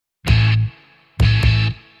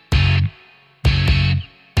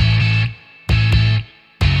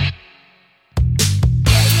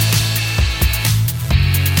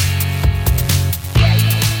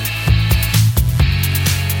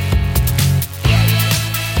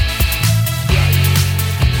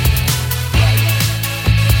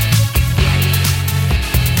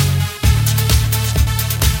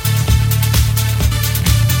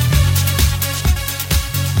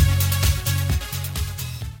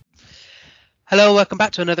Hello, welcome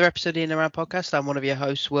back to another episode of the In and Around Podcast. I'm one of your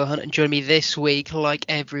hosts, Will Hunt, and joining me this week, like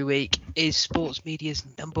every week, is sports media's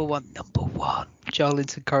number one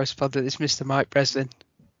Darlington correspondent, is Mr. Mike Breslin.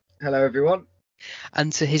 Hello, everyone.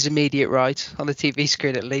 And to his immediate right, on the TV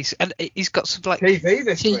screen at least, and he's got some like TV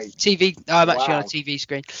this week. TV. I'm actually on a TV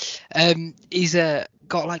screen. He's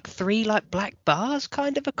got like three like black bars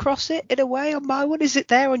kind of across it in a way on my one. Is it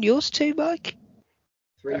there on yours too, Mike?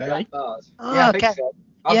 Three black bars. Oh, yeah, I okay. think so.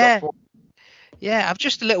 I've Yeah. got four. Yeah, I'm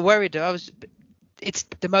just a little worried. It's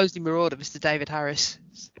the Moseley Marauder, Mr. David Harris.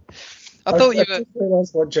 I thought you were. I just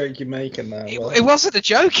realised what joke you're making now. It wasn't a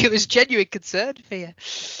joke. It was genuine concern for you.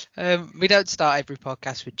 We don't start every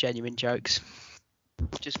podcast with genuine jokes,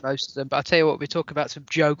 just most of them. But I'll tell you what, we're talking about some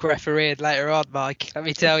joke refereeing later on, Mike. Let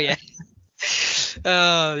me tell you.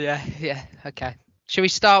 Oh yeah. Okay. Should we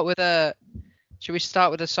start with a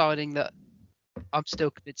signing that I'm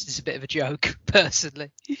still convinced is a bit of a joke,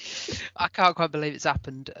 personally. I can't quite believe it's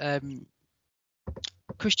happened.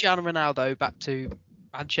 Cristiano Ronaldo back to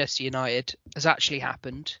Manchester United has actually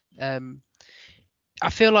happened. I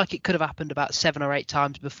feel like it could have happened about 7 or 8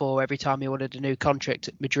 times before, every time he wanted a new contract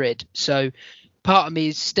at Madrid. So part of me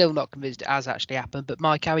is still not convinced it has actually happened. But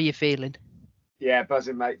Mike, how are you feeling? Yeah,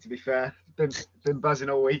 buzzing, mate, to be fair. Been buzzing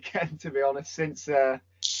all weekend, to be honest. Since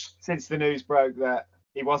the news broke that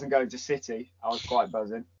he wasn't going to City, I was quite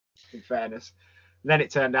buzzing, in fairness. And then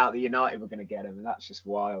it turned out that United were going to get him, and that's just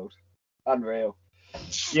wild. Unreal.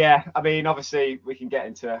 Yeah, I mean, obviously, we can get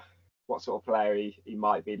into what sort of player he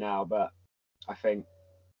might be now, but I think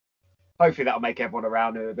hopefully that'll make everyone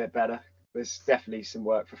around him a bit better. There's definitely some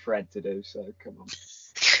work for Fred to do, so come on.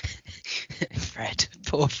 Fred,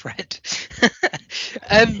 poor Fred.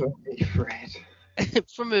 Fred.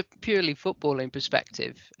 From a purely footballing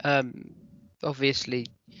perspective, obviously,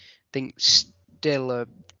 I think still a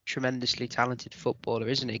tremendously talented footballer,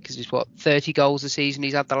 isn't he? Because he's 30 goals a season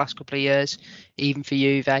he's had the last couple of years, even for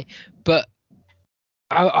Juve. But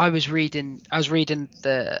I was reading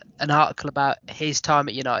an article about his time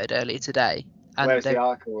at United earlier today. And where's the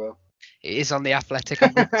article, Will? It is on the Athletic.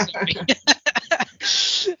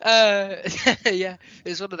 Yeah, it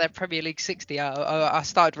was one of their Premier League 60. I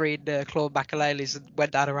started reading Claude Makelele's and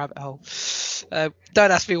went down a rabbit hole.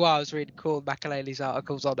 Don't ask me why I was reading Claude Makelele's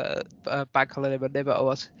articles on a bank holiday Monday, but I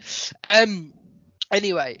was.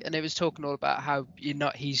 Anyway, and it was talking all about how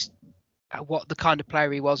he's what the kind of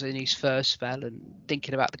player he was in his first spell, and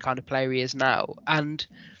thinking about the kind of player he is now. And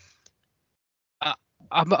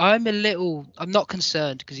I'm not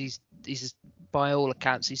concerned, because he's by all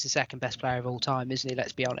accounts, he's the second best player of all time, isn't he?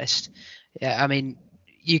 Let's be honest. Yeah, I mean,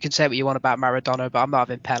 you can say what you want about Maradona, but I'm not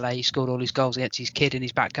having Pele. He scored all his goals against his kid in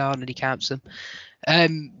his back garden and he counts them.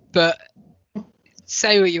 But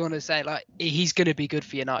say what you want to say, like, he's going to be good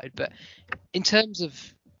for United. But in terms of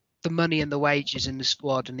the money and the wages in the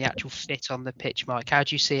squad and the actual fit on the pitch, Mike, how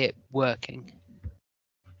do you see it working?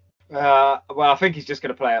 Well, I think he's just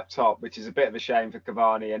going to play up top, which is a bit of a shame for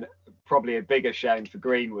Cavani and probably a bigger shame for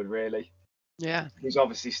Greenwood, really. Yeah. He's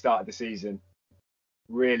obviously started the season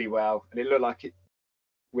really well, and it looked like it,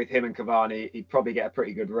 with him and Cavani, he'd probably get a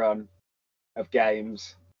pretty good run of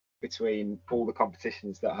games between all the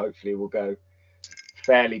competitions that hopefully will go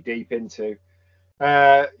fairly deep into.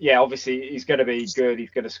 Yeah, obviously he's going to be good.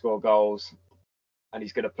 He's going to score goals, and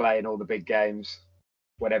he's going to play in all the big games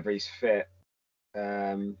whenever he's fit.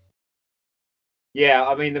 Yeah,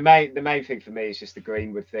 I mean, the main thing for me is just the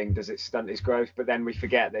Greenwood thing. Does it stunt his growth? But then we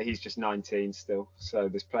forget that he's just 19 still, so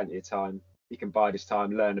there's plenty of time. He can bide his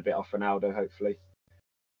time, learn a bit off Ronaldo, hopefully.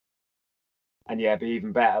 And yeah, be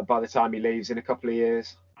even better by the time he leaves in a couple of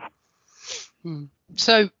years.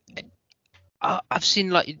 So I've seen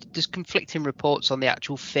there's conflicting reports on the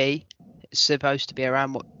actual fee. It's supposed to be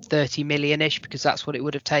around 30 million-ish, because that's what it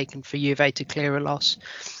would have taken for Juve to clear a loss.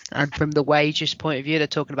 And from the wages point of view, they're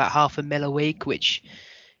talking about $500,000 a week, which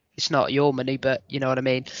it's not your money, but you know what I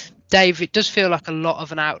mean. Dave, it does feel like a lot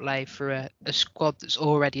of an outlay for a squad that's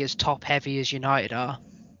already as top heavy as United are.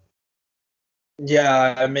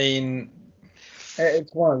 Yeah, I mean,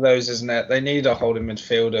 it's one of those, isn't it? They need a holding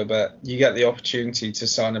midfielder, but you get the opportunity to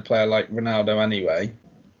sign a player like Ronaldo anyway,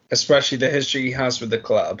 especially the history he has with the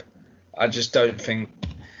club. I just don't think,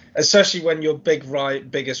 especially when your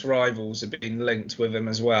biggest rivals have been linked with him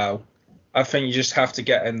as well, I think you just have to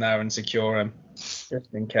get in there and secure him,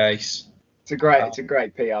 just in case. It's a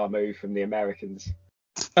great PR move from the Americans.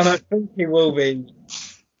 And I think he will be.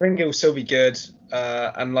 I think he'll still be good.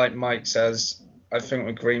 And like Mike says, I think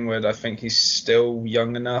with Greenwood, I think he's still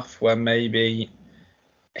young enough where maybe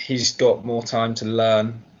he's got more time to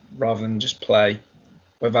learn rather than just play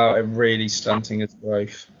without it really stunting his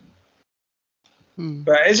growth.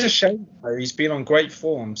 But it's a shame, though. He's been on great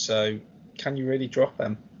form, so can you really drop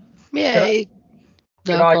him? Yeah.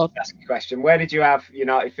 Can I just ask a question? Where did you have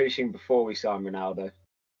United finishing before we signed Ronaldo?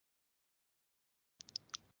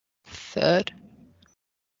 Third,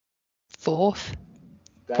 fourth,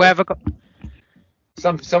 Dave? wherever.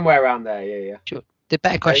 Somewhere around there. Yeah. Sure. The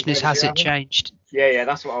better question Dave, is, where did has you it have him? changed? Yeah.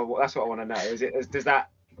 That's what I want to know. Does that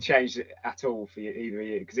change at all for you, either of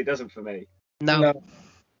you? Because it doesn't for me. No, I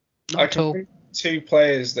not at can all. think of 2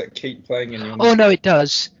 players that keep playing in your. Oh no, it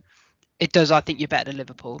does. It does. I think you're better than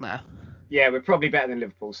Liverpool now. Yeah, we're probably better than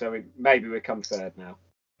Liverpool, so maybe we come third now.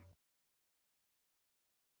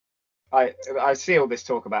 I see all this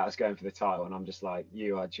talk about us going for the title, and I'm just like,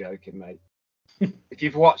 you are joking, mate. If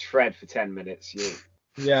you've watched Fred for 10 minutes,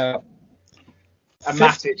 Yeah. and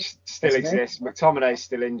Matic still exists. McTominay's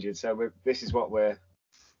still injured, so this is what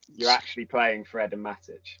you're actually playing Fred and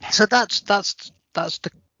Matic. So that's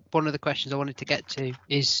one of the questions I wanted to get to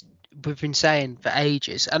is we've been saying for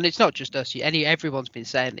ages, and it's not just us. Everyone's been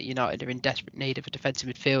saying that United are in desperate need of a defensive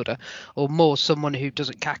midfielder, or more someone who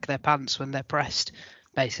doesn't cack their pants when they're pressed,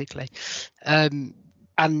 basically. And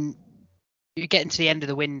you're getting to the end of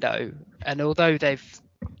the window, and although they've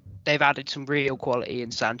added some real quality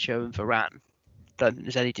in Sancho and Varane, don't think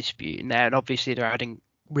there's any dispute in there, and obviously they're adding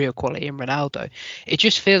real quality in Ronaldo. It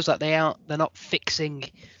just feels like they're not fixing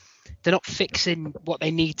what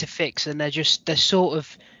they need to fix, and they're sort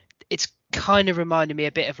of, it's kind of reminding me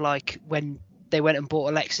a bit of like when they went and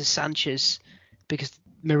bought Alexis Sanchez because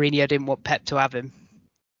Mourinho didn't want Pep to have him.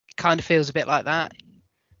 It kind of feels a bit like that.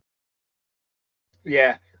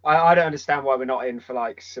 Yeah, I don't understand why we're not in for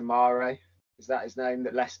like Samare. Is that his name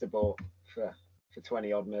that Leicester bought for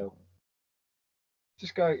 20 odd mil?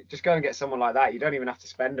 Just go and get someone like that. You don't even have to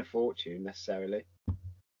spend a fortune necessarily.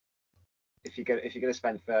 If you're going to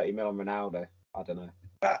spend 30 mil on Ronaldo, I don't know.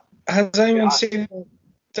 Has anyone seen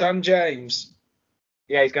Dan James?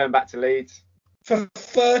 Yeah, he's going back to Leeds for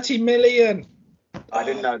 30 million. I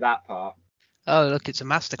didn't know that part. Oh, look, it's a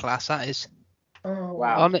masterclass, that is. Oh,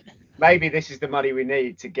 wow. Maybe this is the money we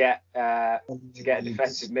need to get a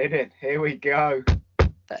defensive mid in. Here we go.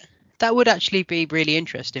 That would actually be really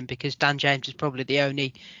interesting because Dan James is probably the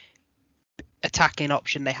only attacking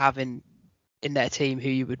option they have in their team who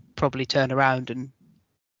you would probably turn around and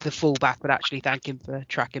the fullback would actually thank him for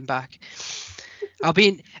tracking back.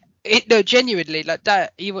 Genuinely, like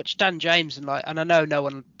that, you watch Dan James and I know no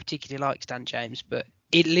one particularly likes Dan James, but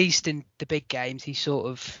at least in the big games, he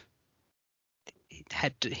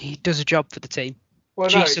does a job for the team. Well,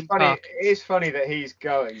 no, it's funny. It is funny that he's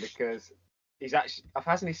going because he's actually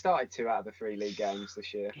hasn't he started 2 out of the 3 league games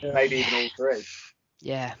this year, maybe even all 3.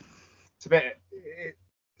 Yeah, it's a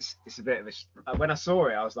bit of a. When I saw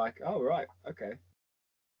it, I was like, oh right, okay,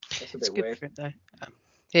 that's a bit weird. For him, though. That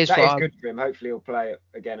is good for him. Hopefully, he'll play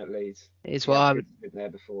again at Leeds. Here's what I would been there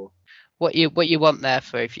before. What you want there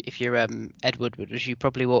for if you're Ed Woodward was you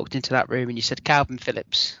probably walked into that room and you said, Calvin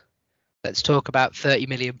Phillips, let's talk about 30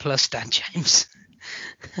 million plus Dan James.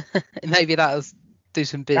 Maybe that'll do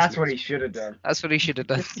some business. That's what he should have done.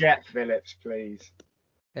 Just get Phillips, please.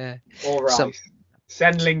 Yeah. Or Rice.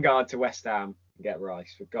 Send Lingard to West Ham and get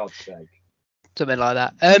Rice, for God's sake. Something like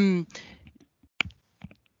that.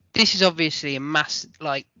 This is obviously a mass.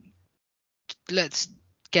 Let's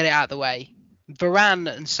get it out of the way. Varane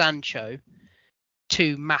and Sancho,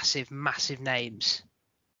 2 massive names.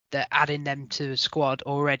 That adding them to the squad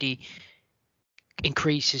already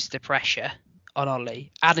increases the pressure on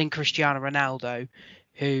Ollie. Adding Cristiano Ronaldo,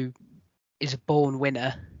 who is a born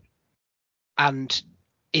winner and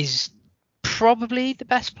is probably the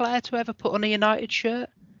best player to ever put on a United shirt.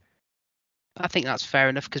 I think that's fair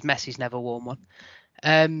enough because Messi's never worn one.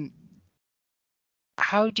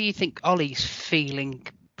 How do you think Ollie's feeling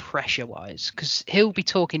pressure-wise? Because he'll be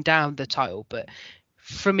talking down the title, but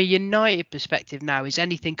from a United perspective now, is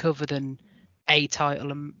anything other than a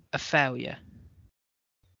title a failure?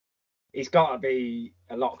 He's got to be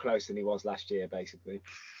a lot closer than he was last year, basically.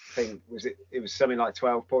 I think it was something like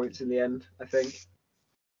 12 points in the end, I think.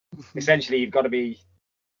 Essentially, you've got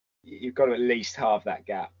to at least halve that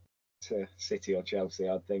gap to City or Chelsea.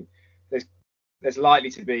 I think there's likely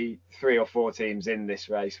to be 3 or 4 teams in this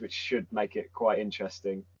race, which should make it quite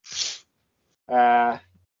interesting.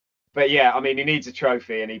 But yeah, I mean, he needs a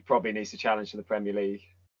trophy, and he probably needs to challenge for the Premier League.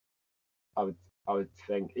 I would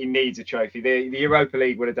think he needs a trophy. The Europa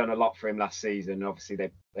League would have done a lot for him last season. Obviously,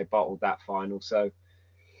 they bottled that final, so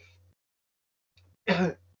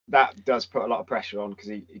that does put a lot of pressure on because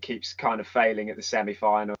he keeps kind of failing at the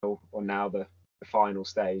semi-final or now the final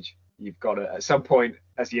stage. You've got to, at some point,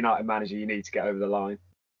 as United manager, you need to get over the line.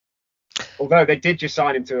 Although they did just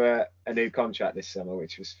sign him to a new contract this summer,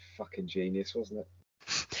 which was fucking genius, wasn't it?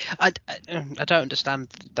 I don't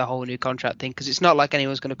understand the whole new contract thing, because it's not like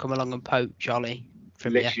anyone's going to come along and poach Ollie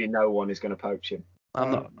from you. Literally no one is going to poach him.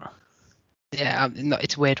 I'm not. Yeah,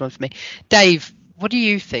 it's a weird one for me. Dave, what do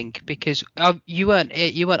you think? Because you weren't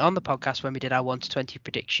on the podcast when we did our 1 to 20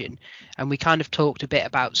 prediction, and we kind of talked a bit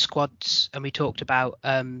about squads, and we talked about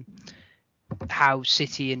how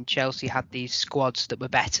City and Chelsea had these squads that were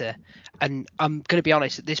better. And I'm going to be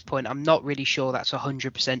honest, at this point, I'm not really sure that's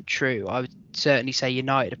 100% true. I would certainly say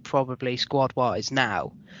United are probably squad-wise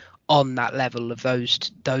now on that level of those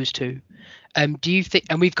two. Do you think,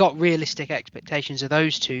 and we've got realistic expectations of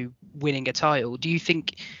those two winning a title, do you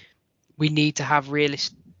think we need to have do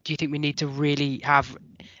you think we need to really have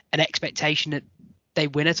an expectation that they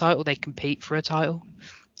win a title, they compete for a title,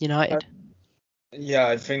 United? Yeah,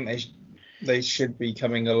 I think they should be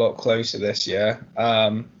coming a lot closer this year.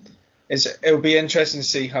 It'll be interesting to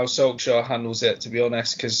see how Solskjaer handles it, to be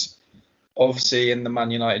honest, because obviously in the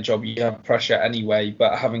Man United job you have pressure anyway,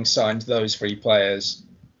 but having signed those 3 players,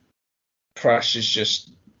 pressure's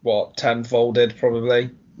just tenfolded probably.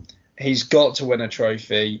 He's got to win a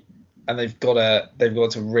trophy, and they've got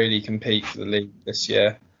to really compete for the league this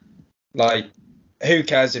year. Like, who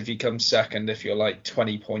cares if you come second if you're like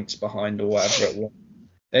 20 points behind or whatever it was?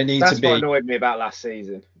 They need That's to be. what annoyed me about last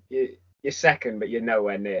season. You're second, but you're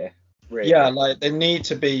nowhere near. Really. Yeah, like they need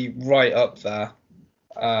to be right up there.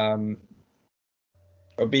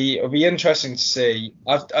 It'll be interesting to see.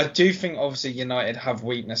 I do think obviously United have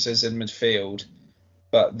weaknesses in midfield,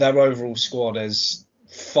 but their overall squad is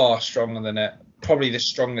far stronger than it. Probably the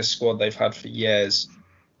strongest squad they've had for years,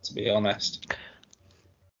 to be honest.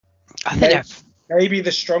 I think maybe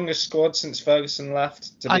the strongest squad since Ferguson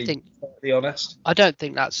left, to be honest. I don't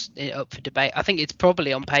think that's up for debate. I think it's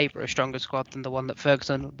probably on paper a stronger squad than the one that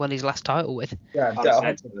Ferguson won his last title with. Yeah,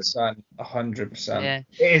 100%. Yeah.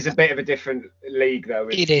 It is a bit of a different league, though.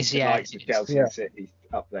 It is, yeah. Likes of Chelsea and City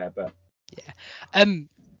up there, but yeah.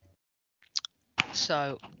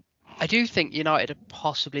 So I do think United are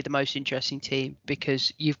possibly the most interesting team,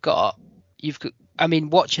 because you've got. I mean,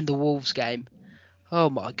 watching the Wolves game. Oh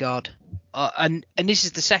my God. And this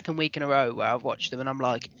is the second week in a row where I've watched them, and I'm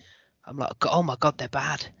like, oh my God, they're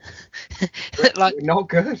bad. like not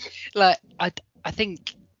good. Like I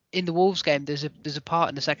think in the Wolves game, there's a part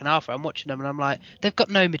in the second half where I'm watching them and I'm like, they've got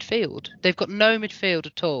no midfield. They've got no midfield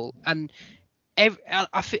at all. And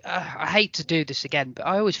I hate to do this again, but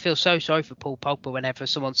I always feel so sorry for Paul Pogba whenever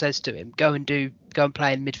someone says to him, go and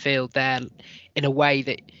play in midfield there in a way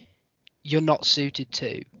that you're not suited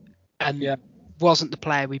to. And wasn't the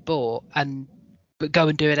player we bought, but go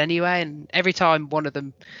and do it anyway. And every time one of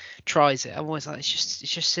them tries it, I'm always like, it's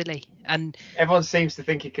just silly. And everyone seems to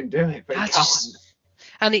think he can do it, but he can't.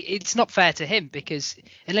 And it's not fair to him, because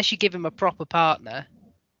unless you give him a proper partner,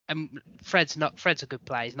 and Fred's a good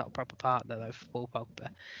player, he's not a proper partner though for Paul Pogba.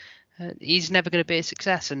 He's never going to be a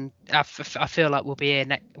success, and I feel like we'll be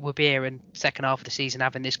here in second half of the season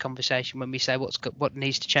having this conversation when we say what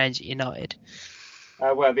needs to change at United.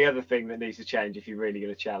 Well, the other thing that needs to change if you're really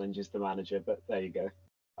going to challenge is the manager, but there you go.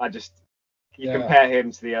 Compare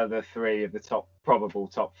him to the other 3 of the probable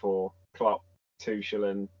top 4, Klopp, Tuchel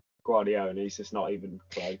and Guardiola, and he's just not even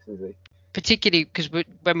close, is he? Particularly because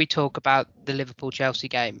when we talk about the Liverpool-Chelsea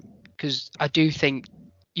game, because I do think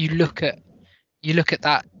you look at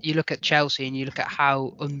Chelsea and you look at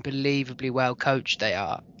how unbelievably well coached they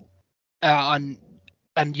are, and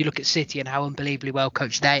you look at City and how unbelievably well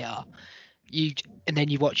coached they are. And then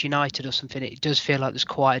you watch United or something, it does feel like there's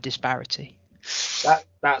quite a disparity. That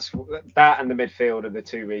and the midfield are the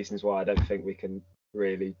 2 reasons why I don't think we can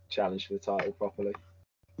really challenge for the title properly.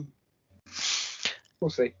 We'll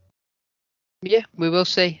see. Yeah, we will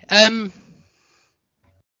see.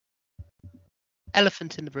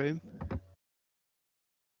 Elephant in the room.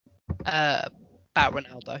 About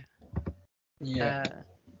Ronaldo. Yeah.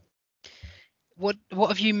 What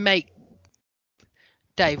have you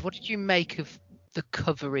Dave, what did you make of the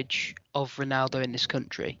coverage of Ronaldo in this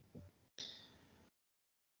country?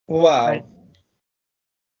 Well,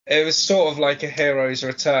 it was sort of like a hero's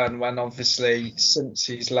return when obviously since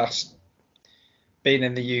he's last been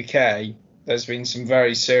in the UK, there's been some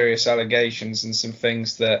very serious allegations and some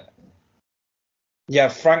things that,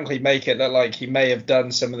 frankly make it look like he may have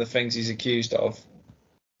done some of the things he's accused of.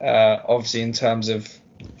 Obviously in terms of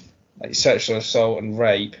like sexual assault and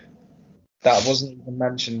rape. That wasn't even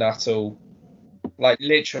mentioned at all. Like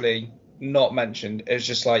literally not mentioned. It's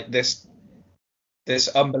just like this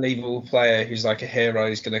unbelievable player who's like a hero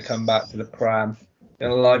is going to come back to the Prem,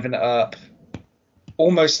 going to liven it up.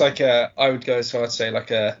 Almost like I would go as far to say like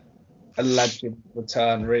a a legend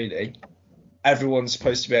return, really. Everyone's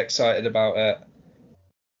supposed to be excited about it.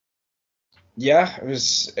 Yeah, it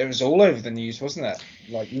was all over the news, wasn't it?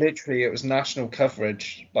 Like literally, it was national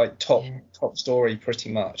coverage, like top story,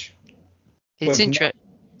 pretty much. It's With no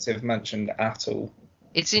negative mentioned at all.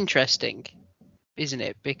 It's interesting, isn't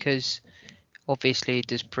it? Because obviously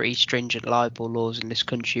there's pretty stringent libel laws in this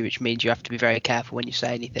country, which means you have to be very careful when you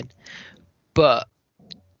say anything. But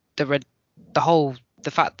the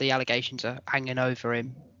fact the allegations are hanging over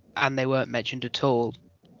him and they weren't mentioned at all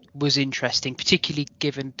was interesting, particularly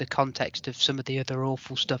given the context of some of the other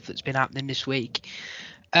awful stuff that's been happening this week.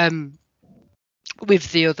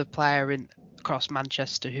 With the other player across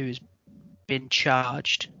Manchester who has been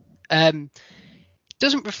charged.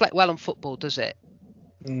 Doesn't reflect well on football, does it?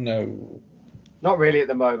 No. Not really at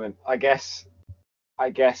the moment. I guess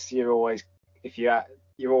you're always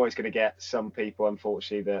you're always going to get some people,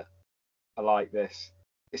 unfortunately, that are like this.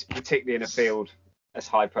 It's particularly in a field as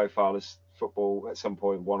high profile as football. At some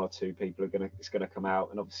point, one or two people it's going to come out,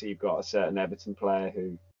 and obviously you've got a certain Everton player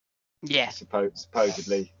who,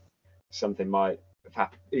 supposedly something might have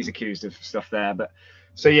happened. He's accused of stuff there, but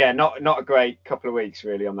so yeah, not a great couple of weeks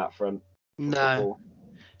really on that front. No,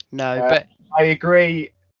 but I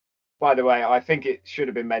agree. By the way, I think it should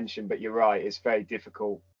have been mentioned, but you're right. It's very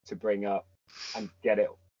difficult to bring up and get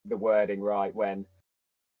the wording right when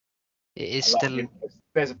it is still.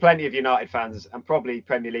 There's plenty of United fans and probably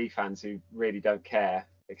Premier League fans who really don't care,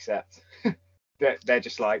 except they're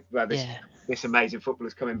just like, well, this amazing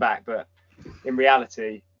footballer's coming back. But in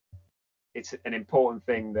reality, it's an important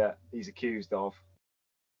thing that he's accused of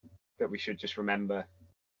that we should just remember.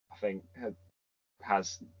 I think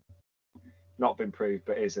has not been proved,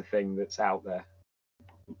 but is a thing that's out there.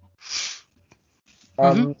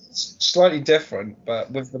 Slightly different,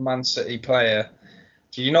 but with the Man City player,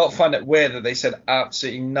 do you not find it weird that they said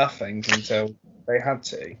absolutely nothing until they had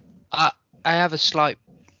to? I have a slight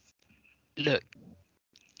look.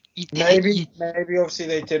 Maybe obviously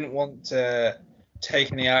they didn't want to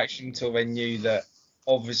take any action until they knew that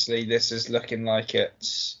obviously this is looking like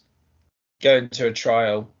it's going to a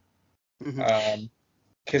trial.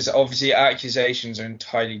 Because obviously accusations are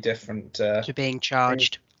entirely different to being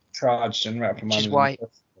charged and reprimanded.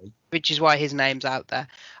 Which is why his name's out there.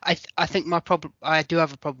 I think I do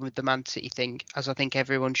have a problem with the Man City thing, as I think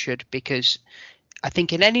everyone should, because I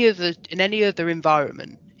think in any other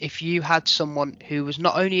environment, if you had someone who was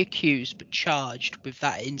not only accused but charged with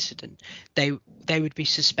that incident, they would be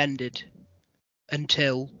suspended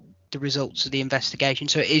until the results of the investigation.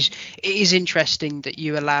 So it is interesting that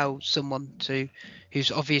you allow someone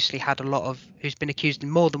who's obviously who's been accused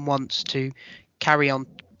more than once to carry on,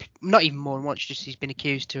 not even more than once, just he's been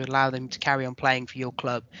accused, to allow them to carry on playing for your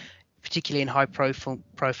club, particularly in high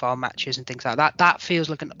profile matches and things like that. That feels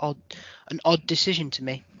like an odd decision to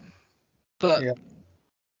me. But yeah.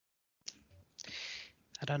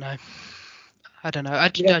 I don't know.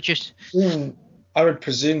 I would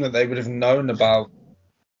presume that they would have known about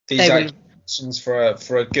these actions for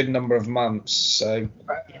a good number of months. So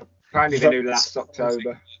apparently they knew last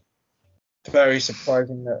October. Very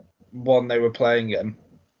surprising that one, they were playing him,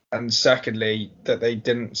 and secondly that they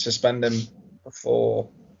didn't suspend him before.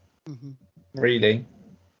 Really.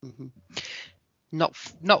 Not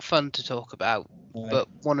fun to talk about, but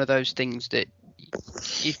one of those things that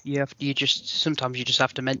sometimes you just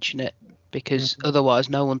have to mention it, because otherwise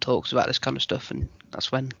no one talks about this kind of stuff, and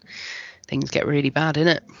that's when things get really bad,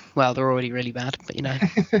 innit? Well, they're already really bad, but you know.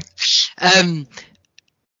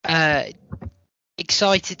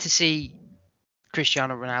 Excited to see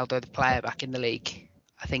Cristiano Ronaldo, the player, back in the league.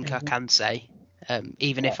 I think I can say,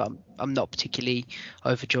 even if I'm not particularly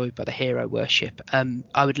overjoyed by the hero worship.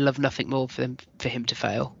 I would love nothing more for him to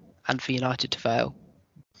fail and for United to fail.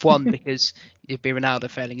 One, because it'd be Ronaldo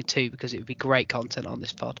failing, and two, because it would be great content on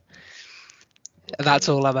this pod. That's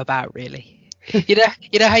all I'm about, really. You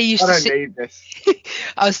know how you used to sit. Need this.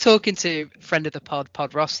 I was talking to a friend of the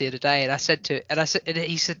pod Ross, the other day, and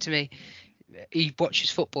he said to me, he watches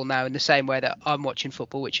football now in the same way that I'm watching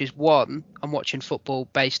football, which is, one, I'm watching football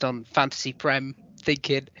based on fantasy prem,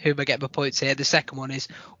 thinking, who am I getting my points here? The second one is,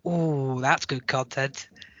 oh, that's good content.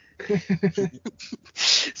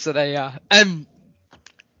 So there you are.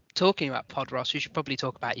 Talking about Pod Ross, we should probably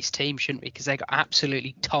talk about his team, shouldn't we? Because they got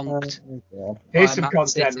absolutely tonked. Here's some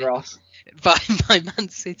content, City, Ross. By Man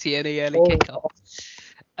City in the early kickoff.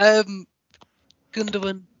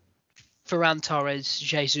 Gundogan, Ferran Torres,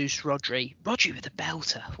 Jesus, Rodri with a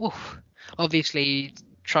belter. Oof. Obviously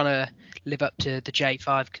trying to live up to the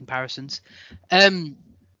J5 comparisons.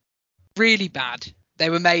 Really bad. They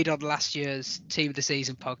were made on last year's Team of the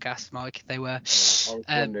Season podcast, Mike. They were. I was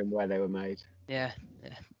wondering where they were made. Yeah.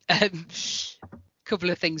 Couple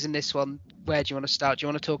of things in this one. Where do you want to start? Do you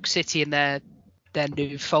want to talk City and their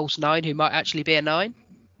new false 9, who might actually be a 9?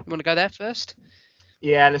 You want to go there first?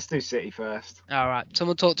 Yeah, let's do City first. All right.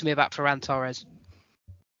 Someone talk to me about Ferran Torres.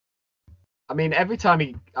 I mean, every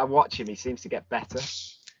time I watch him, he seems to get better.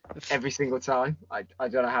 Every single time. I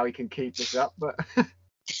don't know how he can keep this up, but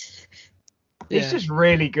he's just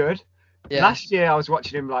really good. Yeah. Last year, I was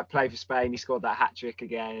watching him play for Spain. He scored that hat trick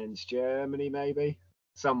against Germany, maybe.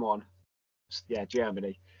 Yeah,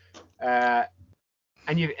 Germany. And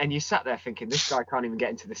you sat there thinking, this guy can't even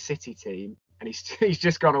get into the City team, and he's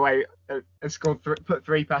just gone away and scored put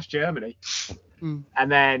 3 past Germany.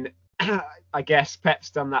 And then I guess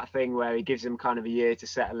Pep's done that thing where he gives him kind of a year to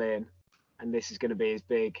settle in, and this is going to be his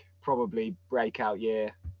big, probably breakout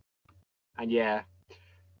year. And yeah,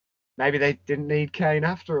 maybe they didn't need Kane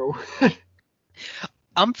after all.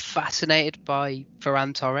 I'm fascinated by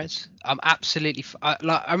Ferran Torres. I'm absolutely.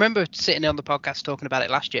 I remember sitting on the podcast talking about it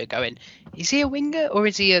last year, going, "Is he a winger or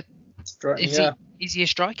is he a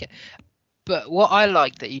striker?" But what I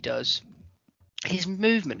like that he does, his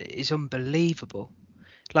movement is unbelievable.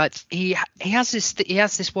 Like he has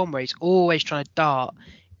this one where he's always trying to dart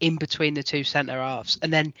in between the two centre halves,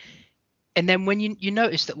 and then when you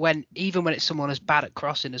notice that even when it's someone as bad at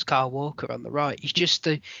crossing as Kyle Walker on the right,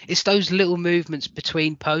 it's those little movements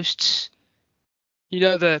between posts. You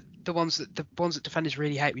know, the ones that defenders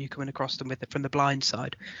really hate when you come in across them from the blind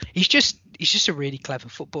side. He's just a really clever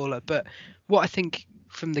footballer. But what I think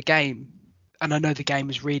from the game, and I know the game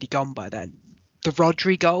was really gone by then, the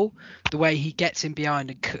Rodri goal, the way he gets in behind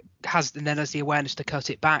and then has the awareness to cut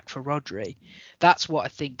it back for Rodri, that's what I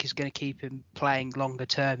think is going to keep him playing longer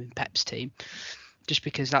term in Pep's team, just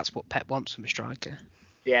because that's what Pep wants from a striker.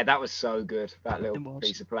 Yeah, that was so good, that little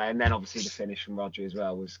piece of play. And then obviously the finish from Rodri as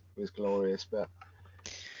well was glorious. But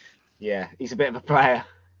yeah, he's a bit of a player.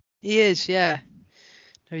 He is, yeah.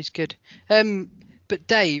 No, he's good. But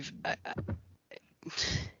Dave,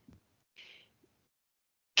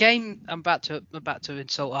 game, I'm about to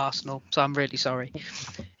insult Arsenal, so I'm really sorry.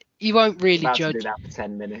 You won't really judge. To do that for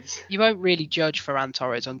 10 minutes. You won't really judge Ferran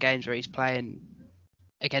Torres on games where he's playing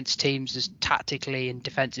against teams as tactically and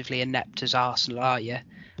defensively inept as Arsenal, are you?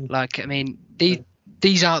 Like, I mean,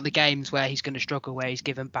 these aren't the games where he's going to struggle, where he's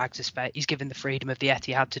given bags of space, he's given the freedom of the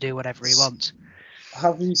Etihad to do whatever he wants.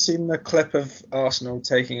 Have you seen the clip of Arsenal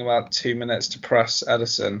taking about 2 minutes to press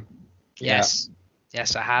Ederson? Yes,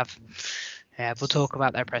 yes, I have. Yeah, we'll talk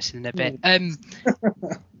about their pressing in a bit.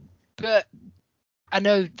 But I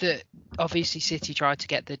know that obviously City tried to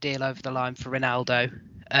get the deal over the line for Ronaldo.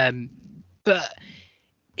 But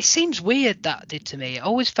it seems weird, that did to me. It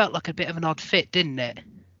always felt like a bit of an odd fit, didn't it?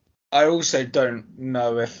 I also don't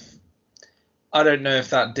know if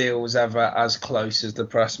that deal was ever as close as the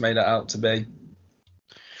press made it out to be.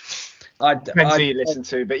 Depends who you listen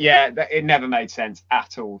to, but yeah, it never made sense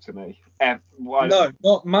at all to me. No,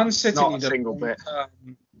 not Man City. Not a single bit.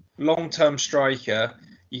 Long-term striker.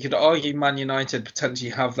 You could argue Man United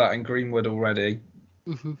potentially have that in Greenwood already.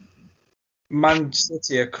 Mm-hmm. Man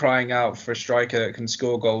City are crying out for a striker that can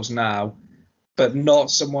score goals now, but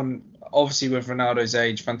not someone, obviously with Ronaldo's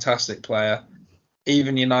age, fantastic player.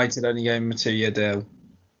 Even United only gave him a 2-year deal.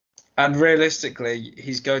 And realistically,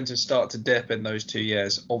 he's going to start to dip in those 2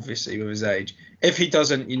 years, obviously, with his age. If he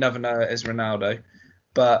doesn't, you never know, it is Ronaldo.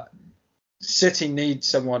 But City needs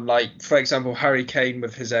someone like, for example, Harry Kane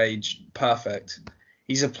with his age, perfect.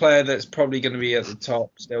 He's a player that's probably going to be at the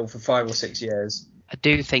top still for 5 or 6 years. I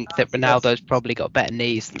do think that Ronaldo's probably got better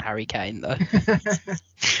knees than Harry Kane, though.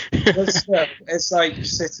 It's like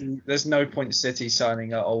City. There's no point City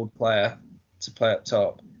signing an old player to play up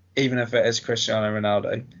top, even if it is Cristiano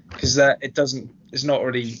Ronaldo, because it's not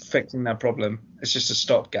really fixing their problem. It's just a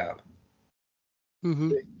stopgap.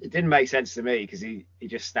 Mm-hmm. It didn't make sense to me because he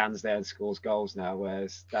just stands there and scores goals now,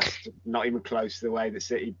 whereas that's not even close to the way that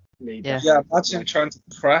City need. Yeah, imagine trying to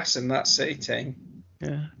press in that City team.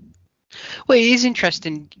 Yeah. Well, it is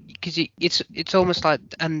interesting because it's almost like,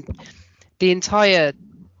 and the entire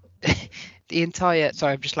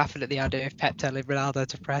sorry, I'm just laughing at the idea of Pep telling Ronaldo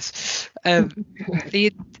to press.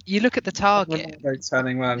 You look at the target. Ronaldo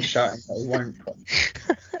turning around shouting that he won't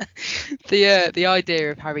press. The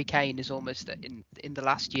idea of Harry Kane is almost that in the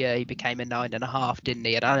last year he became a 9.5, didn't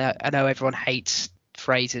he? And I know everyone hates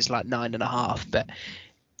phrases like 9.5, but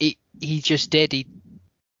he just did. He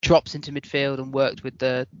drops into midfield and worked with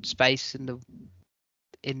the space in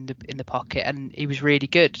the pocket, and he was really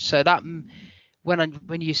good. So that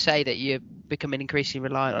when you say that you're becoming increasingly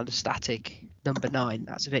reliant on a static number 9,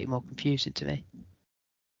 that's a bit more confusing to me.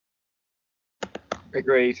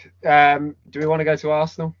 Agreed. Do we want to go to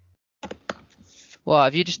Arsenal? Well,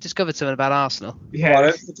 have you just discovered something about Arsenal? Yeah, Well,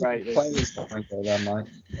 I this don't is think great. the players don't want to go there, mate.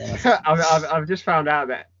 I've just found out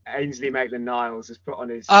that Ainsley Maitland-Niles has put on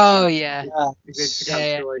his Oh yeah, his Instagram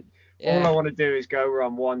yeah, story. All yeah. I want to do is go where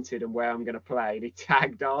I'm wanted and where I'm going to play. And he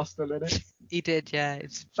tagged Arsenal in it. He did, yeah.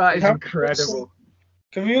 That is Can- incredible.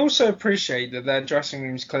 Can we also appreciate that their dressing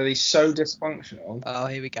room is clearly so dysfunctional? Oh,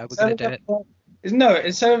 here we go. We're gonna do it. No,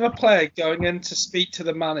 instead of a player going in to speak to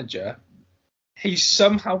the manager, he's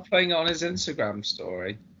somehow playing it on his Instagram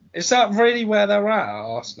story. Is that really where they're at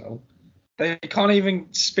Arsenal? They can't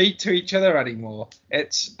even speak to each other anymore.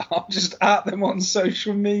 I'm just at them on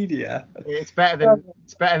social media. It's better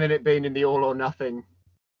than it being in the All or Nothing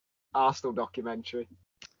Arsenal documentary.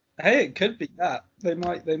 Hey, it could be that. They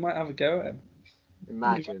might have a go at him.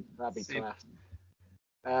 Imagine, that'd be class.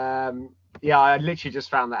 Yeah, I literally just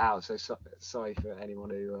found that out. So sorry for anyone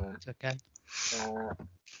who. It's okay.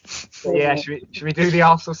 But yeah, should we do the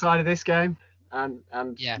Arsenal side of this game and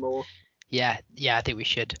Yeah. more? Yeah, I think we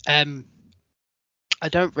should. I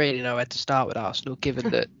don't really know where to start with Arsenal, given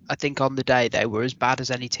that I think on the day they were as bad as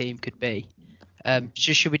any team could be.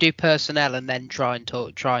 So should we do personnel and then try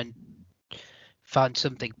and find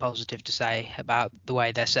something positive to say about the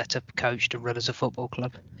way they're set up, coached, and run as a football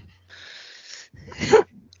club?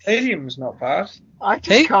 Stadium's not bad. I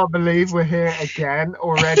just can't believe we're here again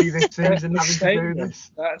already this season having to do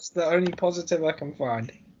this. That's the only positive I can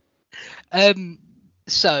find.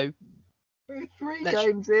 So We're 3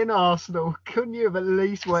 games in, Arsenal. Couldn't you have at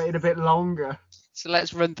least waited a bit longer? So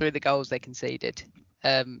let's run through the goals they conceded.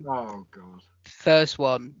 Oh God. First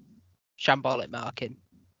one, shambolic marking.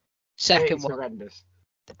 Second It's one, horrendous.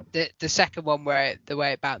 the second one where the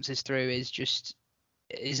way it bounces through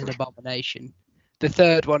is an abomination. The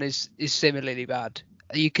third one is similarly bad.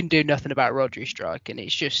 You can do nothing about Rodri striking.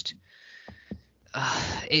 It's just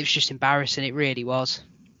it was just embarrassing. It really was.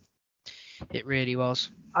 It really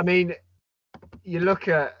was. I mean, you look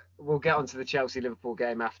at. We'll get onto the Chelsea-Liverpool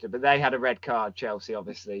game after, but they had a red card, Chelsea,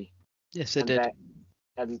 obviously. Yes, they did.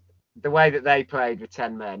 And the way that they played with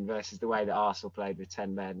 10 men versus the way that Arsenal played with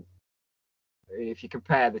 10 men, if you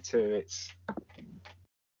compare the two,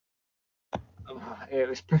 it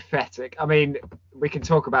was pathetic. I mean, we can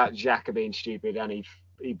talk about Xhaka being stupid, and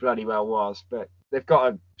he bloody well was, but they've got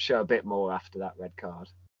to show a bit more after that red card.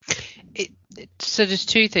 So there's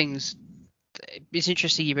two things. It's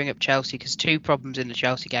interesting you bring up Chelsea, because two problems in the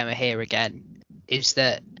Chelsea game are here again. Is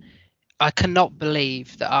that I cannot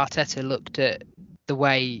believe that Arteta looked at the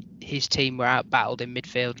way his team were out-battled in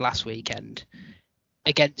midfield last weekend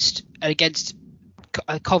against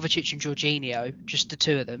Kovacic and Jorginho, just the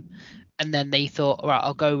two of them, and then they thought, all right,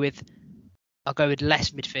 I'll go with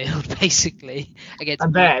less midfield basically against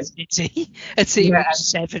City, a team with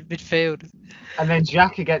 7 midfield. And then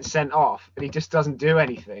Xhaka gets sent off, and he just doesn't do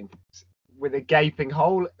anything, with a gaping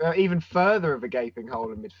hole, even further of a gaping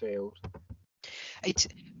hole in midfield. It's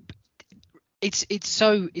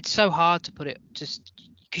so hard to put it, just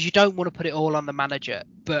because you don't want to put it all on the manager,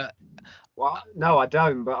 but. Well, no, I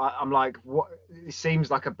don't. But I'm like, what? It seems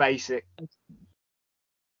like a basic.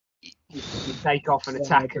 You take off an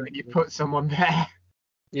attacker and you put someone there.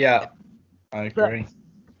 Yeah, I agree.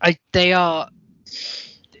 They are.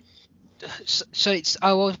 So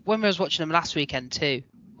when I was watching them last weekend too,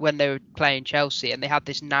 when they were playing Chelsea, and they had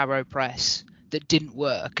this narrow press that didn't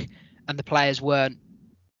work, and the players weren't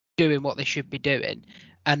doing what they should be doing.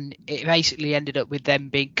 And it basically ended up with them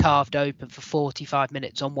being carved open for 45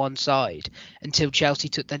 minutes on one side until Chelsea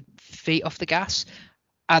took their feet off the gas.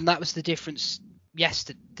 And that was the difference. Yes,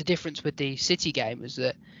 the difference with the City game was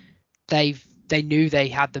that they knew they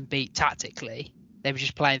had them beat tactically. They were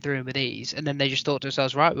just playing through them with ease. And then they just thought to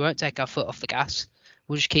themselves, right, we won't take our foot off the gas.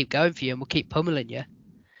 We'll just keep going for you, and we'll keep pummeling you.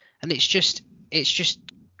 And it's just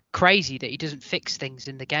crazy that he doesn't fix things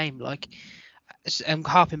in the game. Like, I'm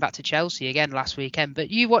harping back to Chelsea again last weekend, but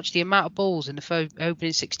you watch the amount of balls in the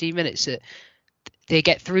opening 16 minutes that they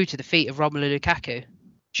get through to the feet of Romelu Lukaku.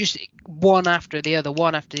 Just one after the other.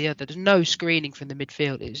 There's no screening from the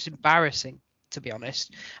midfield. It was embarrassing, to be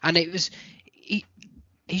honest. And it was he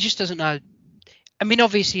just doesn't know. I mean,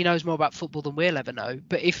 obviously he knows more about football than we'll ever know.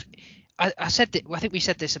 But if I said that, I think we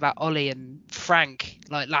said this about Ollie and Frank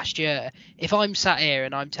like last year. If I'm sat here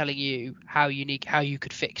and I'm telling you how you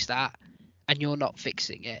could fix that, and you're not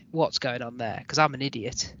fixing it, what's going on there? Because I'm an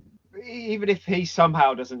idiot. Even if he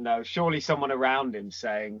somehow doesn't know, surely someone around him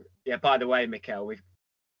saying, yeah, by the way, Mikel,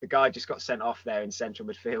 the guy just got sent off there in central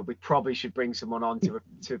midfield. We probably should bring someone on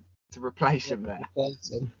to replace him there.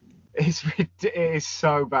 It is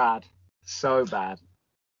so bad. So bad.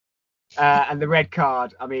 And the red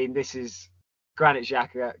card, I mean, this is Granit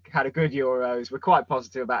Xhaka had a good Euros. We're quite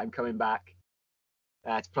positive about him coming back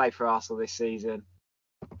to play for Arsenal this season.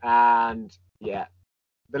 And yeah,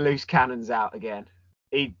 the loose cannon's out again.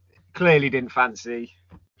 He clearly didn't fancy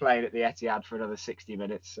playing at the Etihad for another 60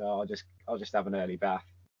 minutes, so I'll just have an early bath.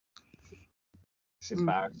 It's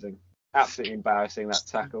embarrassing, absolutely embarrassing, that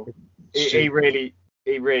tackle. He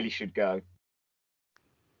really should go.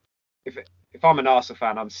 If I'm an Arsenal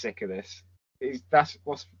fan, I'm sick of this. That's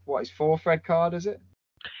his fourth red card, is it?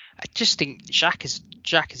 I just think Jack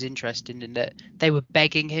is interesting in that they were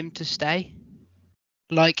begging him to stay.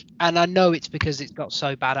 And I know it's because it's got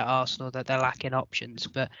so bad at Arsenal that they're lacking options,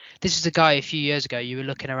 but this is a guy a few years ago you were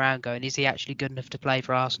looking around going, is he actually good enough to play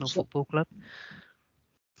for Arsenal Football Club?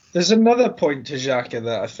 There's another point to Xhaka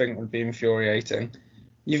that I think would be infuriating.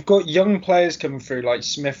 You've got young players coming through like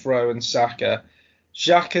Smith Rowe and Saka.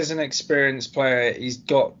 Xhaka's an experienced player. He's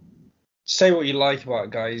got, say what you like about a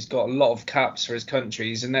guy, he's got a lot of caps for his country.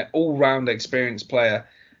 He's an all-round experienced player.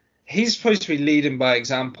 He's supposed to be leading by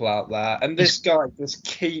example out there, and this guy just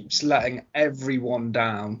keeps letting everyone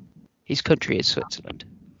down. His country is Switzerland.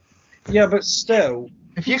 Yeah, but still.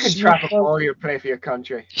 If you could travel all, you'd play for your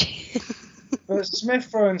country. But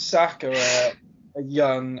Smith Rowe and Saka are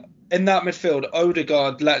young. In that midfield,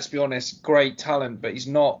 Odegaard, let's be honest, great talent, but he's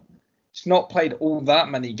not played all that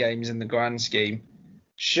many games in the grand scheme.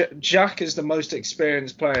 Jack is the most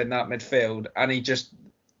experienced player in that midfield, and he just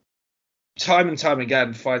time and time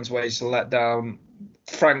again finds ways to let down,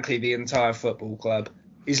 frankly, the entire football club.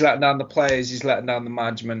 He's letting down the players, he's letting down the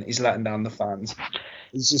management, he's letting down the fans.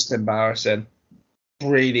 It's just embarrassing.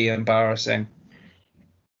 Really embarrassing.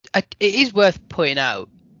 It is worth pointing out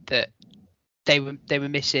that they were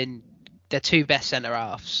missing their two best centre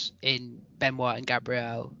halves in Ben White and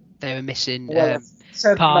Gabriel. They were missing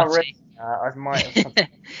Partey. I might have.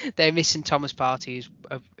 They're missing Thomas Partey,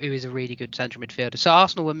 who is a really good central midfielder. So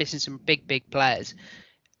Arsenal were missing some big players,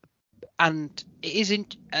 and it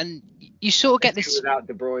isn't. And you sort of get this without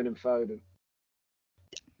De Bruyne and Foden.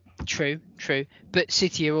 True. But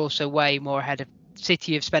City are also way more ahead of.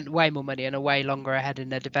 City have spent way more money and are way longer ahead in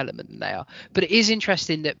their development than they are. But it is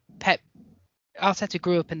interesting that Arteta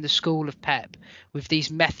grew up in the school of Pep with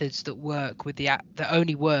these methods that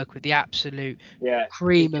only work with the absolute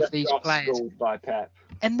cream of these players. By Pep.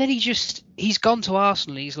 And then he's gone to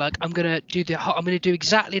Arsenal. And he's like, I'm gonna do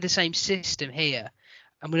exactly the same system here.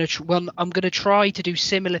 I'm gonna try to do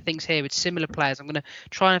similar things here with similar players. I'm gonna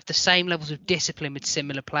try and have the same levels of discipline with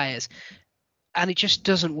similar players. And it just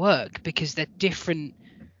doesn't work because they're different.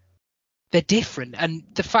 And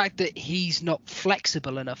the fact that he's not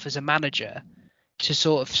flexible enough as a manager to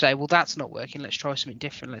sort of say, well, that's not working, let's try something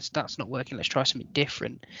different. That's not working, let's try something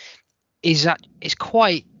different. Is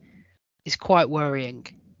quite worrying.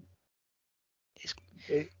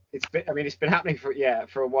 It's been happening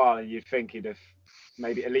for a while, and you'd think he'd have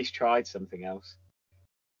maybe at least tried something else.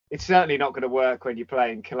 It's certainly not going to work when you're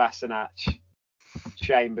playing Kolasinac,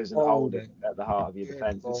 Chambers and Holding at the heart of your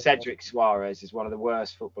defence. And Cedric Suarez is one of the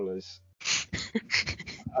worst footballers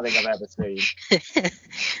I think I've ever seen.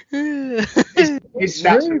 His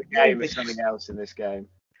stats for the game is something else in this game.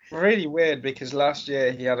 Really weird because last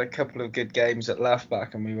year he had a couple of good games at left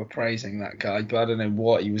back and we were praising that guy, but I don't know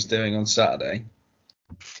what he was doing on Saturday.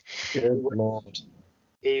 Good Lord.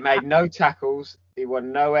 He made no tackles, he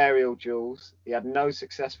won no aerial duels, he had no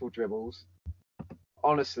successful dribbles.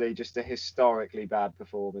 Honestly, just a historically bad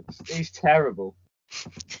performance. He's terrible.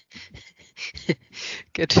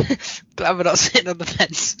 Good. Glad we're not sitting on the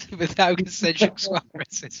fence with how good Cedric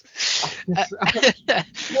Suarez is.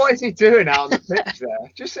 What is he doing out on the pitch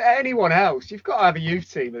there? Just anyone else. You've got to have a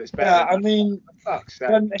youth team that's better. Yeah, I mean,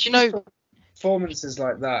 performances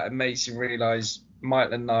like that, it makes you realise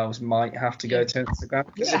Maitland-Niles might have to go to Instagram.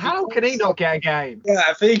 Yeah, how can he not get a game? Yeah,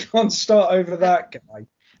 if he can't start over that guy.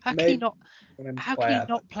 How can he not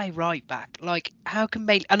play right back? Like, how can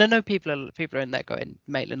Maitland? And I know people are in there going,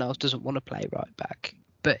 Maitland-Niles doesn't want to play right back,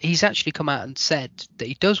 but he's actually come out and said that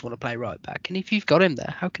he does want to play right back. And if you've got him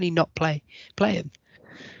there, how can he not play him?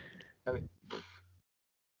 I mean,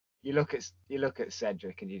 you look at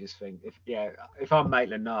Cedric and you just think, if I'm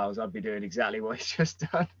Maitland-Niles, I'd be doing exactly what he's just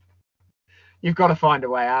done. You've got to find a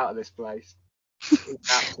way out of this place.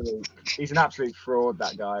 He's an absolute fraud,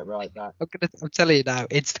 that guy at right back. I'm telling you now,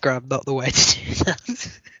 Instagram not the way to do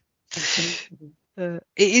that.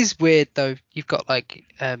 It is weird though. You've got it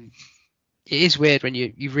is weird when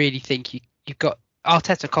you really think you've got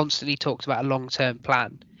Arteta constantly talks about a long-term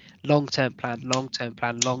plan,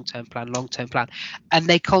 and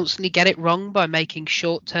they constantly get it wrong by making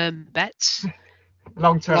short-term bets.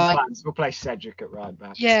 Long-term plans. We'll play Cedric at right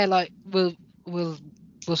back. Yeah, like we'll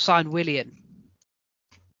sign Willian.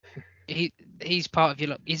 he's part of your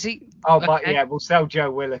look. Is he? Oh, but Okay. yeah, we'll sell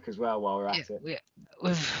Joe Willock as well while we're Yeah, at it.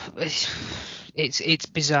 it's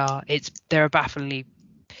bizarre. They're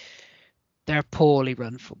a poorly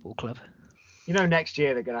run football club. You know, next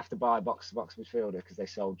year they're going to have to buy a box-to-box midfielder because they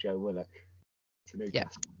sold Joe Willock to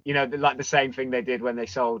Newcastle. Yeah. You know, like the same thing they did when they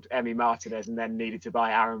sold Emi Martinez and then needed to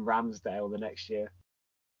buy Aaron Ramsdale the next year.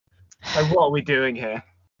 So what are we doing here?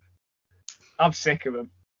 I'm sick of them.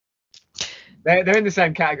 They're in the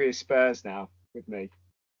same category as Spurs now with me.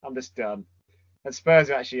 I'm just done. And Spurs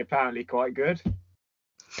are actually apparently quite good.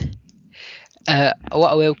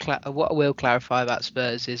 What I will clarify about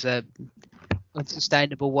Spurs is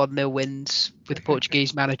unsustainable 1-0 wins with the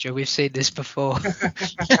Portuguese manager. We've seen this before.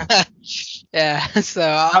 Yeah, so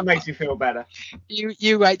that makes you feel better.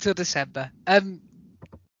 You wait till December.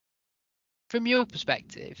 From your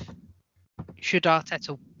perspective, should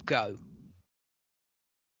Arteta go?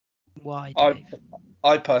 Why?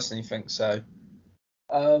 I personally think so.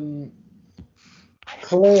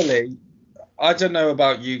 Clearly, I don't know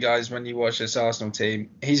about you guys when you watch this Arsenal team.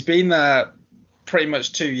 He's been there pretty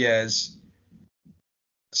much 2 years.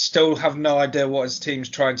 Still have no idea what his team's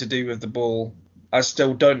trying to do with the ball. I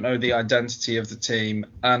still don't know the identity of the team.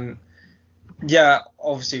 And yeah,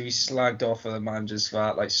 obviously we slagged off other managers for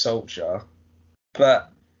that, like Solskjaer.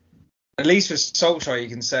 But at least with Solskjaer, you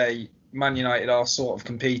can say Man United are sort of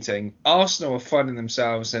competing. Arsenal are finding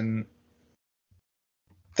themselves in.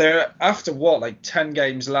 They're after like 10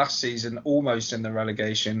 games last season, almost in the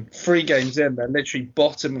relegation. 3 games in, they're literally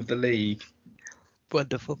bottom of the league.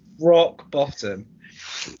 Wonderful. Rock bottom.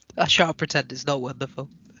 I shan't pretend it's not wonderful.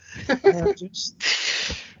 I think they just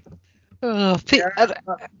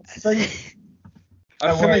need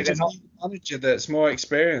a manager that's more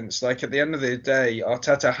experienced. Like at the end of the day,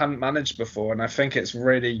 Arteta hadn't managed before, and I think it's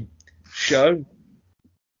really shown.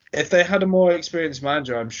 If they had a more experienced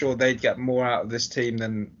manager, I'm sure they'd get more out of this team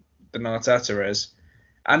than Arteta is.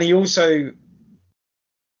 And he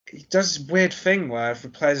does this weird thing where if a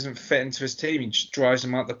player doesn't fit into his team, he just drives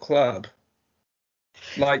them out the club.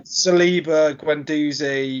 Like Saliba,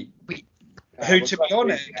 Guendouzi, who, to be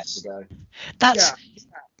honest,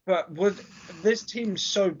 but this team's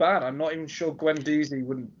so bad, I'm not even sure Guendouzi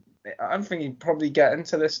wouldn't. I don't think he'd probably get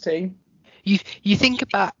into this team. You think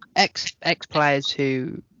about ex players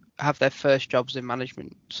who have their first jobs in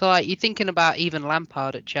management. So like you're thinking about even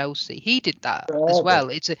Lampard at Chelsea. He did that as well.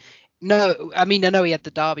 I know he had the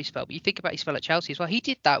Derby spell, but you think about his spell at Chelsea as well. He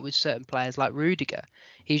did that with certain players like Rudiger.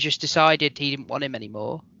 He just decided he didn't want him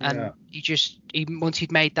anymore, and once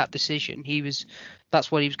he'd made that decision,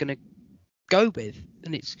 that's what he was going to go with.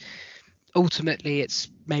 And it's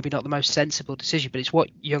maybe not the most sensible decision, but it's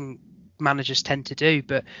what young managers tend to do.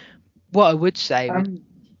 But what I would say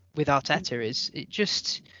with Arteta is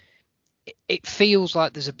it feels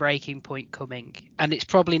like there's a breaking point coming, and it's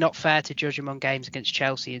probably not fair to judge him on games against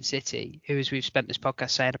Chelsea and City, who, as we've spent this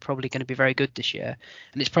podcast saying, are probably going to be very good this year,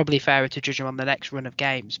 and it's probably fairer to judge him on the next run of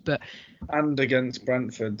games. And against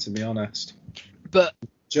Brentford, to be honest. But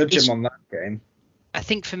judge him on that game. I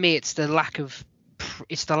think for me, it's the lack of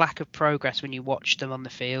progress when you watch them on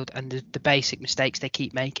the field and the basic mistakes they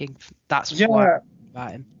keep making. That's why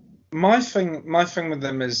about him. My thing with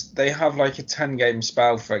them is they have like a 10-game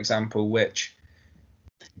spell, for example, which,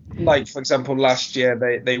 like, for example, last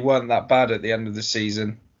year they weren't that bad at the end of the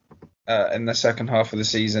season, in the second half of the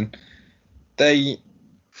season. They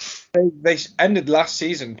ended last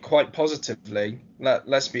season quite positively,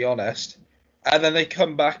 let's be honest. And then they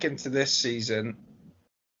come back into this season.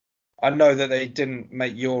 I know that they didn't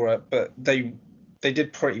make Europe, but they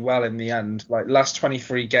did pretty well in the end. Like, last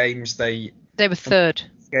 23 games, they were third.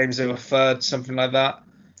 Games they were third, something like that.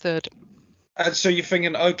 Third. And so you're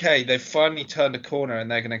thinking, okay, they've finally turned a corner and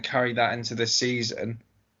they're going to carry that into this season.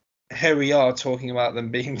 Here we are talking about them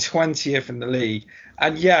being 20th in the league.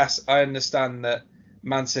 And yes, I understand that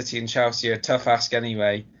Man City and Chelsea are a tough ask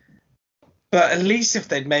anyway. But at least if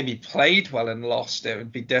they'd maybe played well and lost, it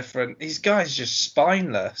would be different. These guys are just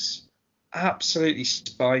spineless. Absolutely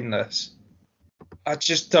spineless. I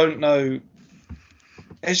just don't know.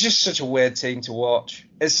 It's just such a weird team to watch.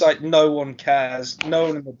 It's like no one cares. No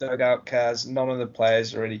one in the dugout cares. None of the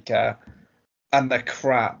players really care. And they're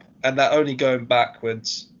crap. And they're only going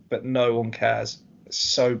backwards, but no one cares. It's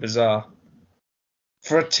so bizarre.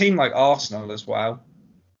 For a team like Arsenal as well,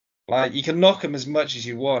 like, you can knock them as much as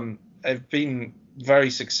you want. They've been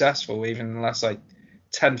very successful even in the last,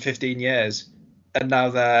 10, 15 years. And now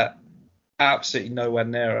they're absolutely nowhere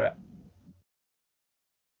near it.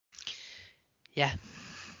 Yeah.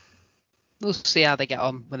 We'll see how they get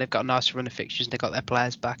on when they've got a nice run of fixtures and they've got their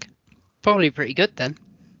players back. Probably pretty good then.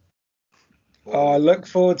 Oh, I look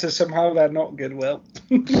forward to somehow they're not good, Will.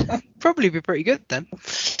 Probably be pretty good then.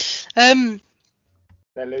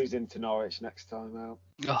 They're losing to Norwich next time out.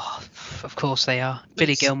 Oh, of course they are.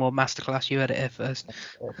 Billy Gilmore masterclass. You heard it here first.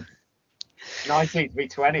 19th v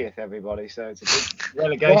 20th, everybody. So it's a big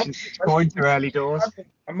relegation going to early doors.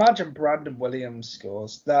 Imagine Brandon Williams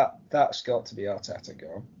scores. That's got to be Arteta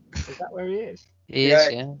goal. Is that where he is? He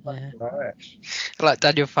is, yeah. Norwich. Like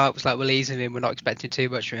Daniel Fark was like, we're easing him. We're not expecting too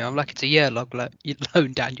much from him. I'm like, it's a year-long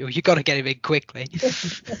loan, Daniel. You got to get him in quickly.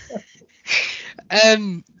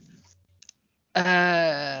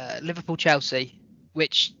 Liverpool Chelsea,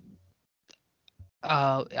 which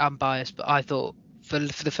I'm biased, but I thought for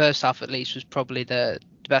the first half at least was probably the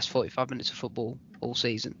best 45 minutes of football all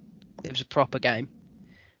season. It was a proper game.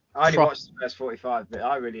 I only watched the first 45, but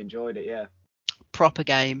I really enjoyed it. Yeah. Proper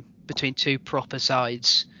game between two proper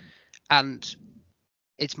sides, and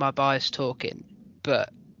it's my bias talking, but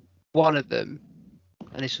one of them,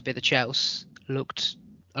 and this would be the Chelsea, looked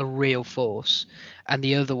a real force, and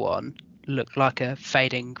the other one looked like a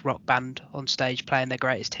fading rock band on stage playing their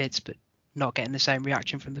greatest hits but not getting the same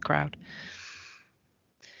reaction from the crowd.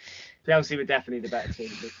 Chelsea were definitely the better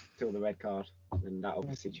team till the red card, and that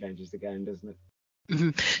obviously changes the game, doesn't it?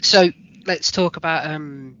 Mm-hmm. So let's talk about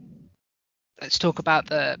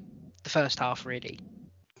the first half really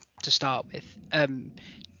to start with.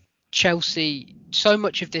 Chelsea, so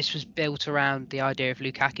much of this was built around the idea of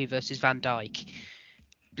Lukaku versus Van Dijk,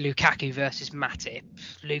 Lukaku versus Matip,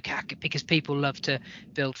 Lukaku, because people love to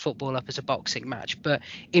build football up as a boxing match. But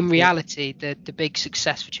in reality, the big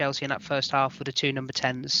success for Chelsea in that first half were the two number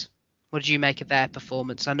 10s. What did you make of their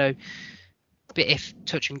performance? I know a bit if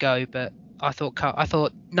touch and go, but I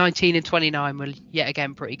thought 19 and 29 were yet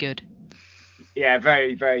again pretty good. Yeah,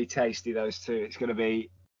 very, very tasty, those two. It's going to be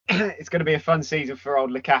a fun season for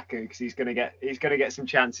old Lukaku because he's going to get some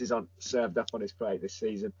chances served up on his plate this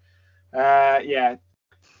season. Yeah,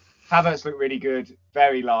 Havertz looked really good,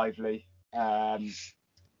 very lively.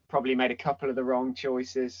 Probably made a couple of the wrong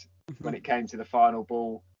choices when it came to the final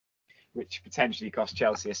ball, which potentially cost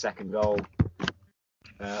Chelsea a second goal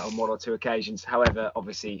on one or two occasions. However,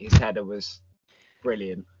 obviously his header was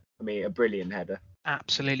brilliant. I mean, a brilliant header.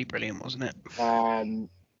 Absolutely brilliant, wasn't it?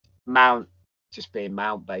 Mount just being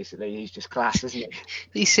Mount, basically. He's just class, isn't he?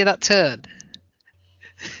 You see that turn?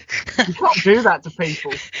 You can't do that to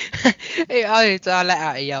people. I let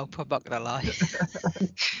out a yelp, I'm not going to lie.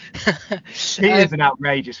 He is an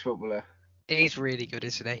outrageous footballer. He's really good,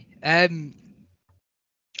 isn't he?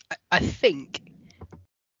 I think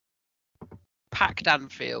packed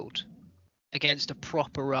Anfield against a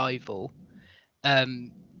proper rival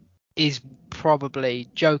is probably,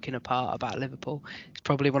 joking apart about Liverpool, it's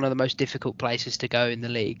probably one of the most difficult places to go in the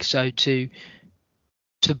league. So to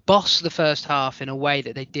boss the first half in a way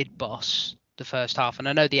that they did boss the first half, and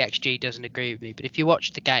I know the XG doesn't agree with me, but if you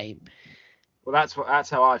watch the game, well, that's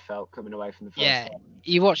how I felt coming away from the first half.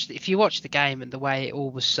 If you watch the game and the way it all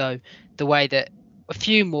was, the way that a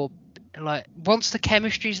few more, like once the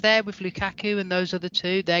chemistry's there with Lukaku and those other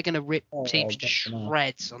two, they're going to rip teams to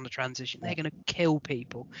shreds on the transition. They're going to kill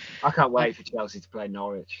people. I can't wait for Chelsea to play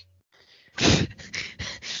Norwich.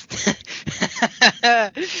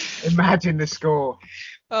 Imagine the score.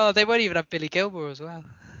 Oh, they won't even have Billy Gilmore as well.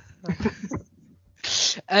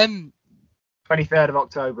 23rd of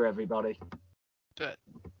October, everybody. But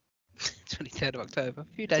 23rd of October,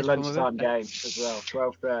 a few days. It's a lunchtime game as well,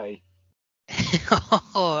 12:30.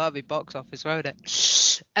 Oh, that'll be box office, won't it?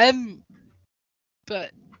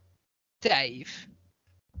 But Dave,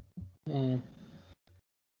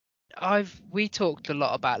 we talked a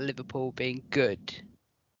lot about Liverpool being good,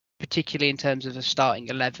 particularly in terms of the starting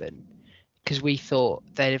 11, because we thought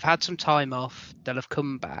they'd have had some time off, they'll have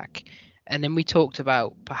come back, and then we talked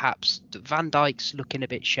about perhaps Van Dijk's looking a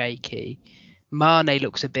bit shaky, Mane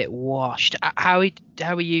looks a bit washed. How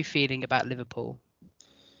are you feeling about Liverpool?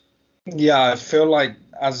 Yeah, I feel like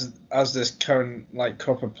as this current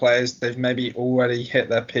crop of players, they've maybe already hit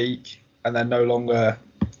their peak and they're no longer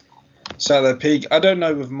at their peak. I don't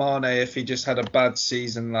know with Mane if he just had a bad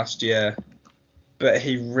season last year, but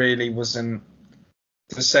he really wasn't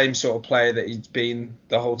the same sort of player that he's been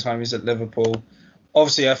the whole time he's at Liverpool.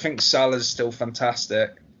 Obviously, I think Salah's still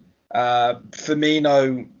fantastic.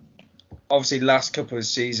 Firmino, obviously, last couple of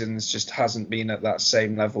seasons just hasn't been at that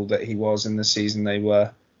same level that he was in the season they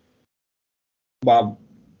were. Well,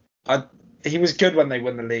 he was good when they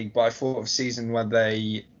won the league, but I thought the season when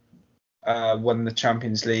they won the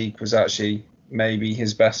Champions League was actually maybe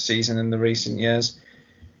his best season in the recent years.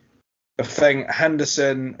 I think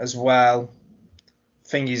Henderson as well. I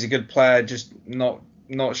think he's a good player, just not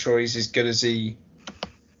sure he's as good as he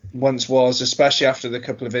once was, especially after the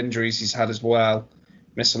couple of injuries he's had as well.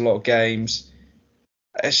 Missed a lot of games.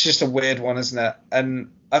 It's just a weird one, isn't it?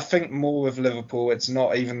 And I think more with Liverpool, it's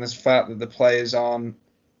not even the fact that the players aren't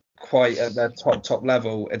quite at their top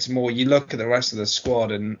level. It's more you look at the rest of the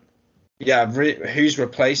squad and who's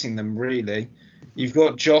replacing them really? You've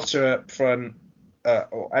got Jota up front,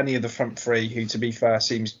 or any of the front three, who to be fair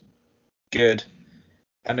seems good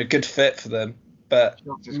and a good fit for them. But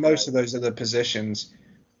most of those other positions,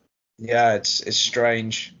 it's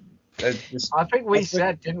strange. I think we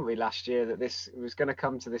said, didn't we, last year that this was going to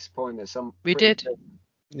come to this point at some. We did.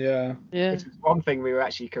 Yeah. It's one thing we were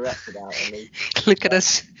actually correct about. I mean, Look at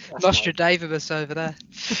us, Nostradamus over there.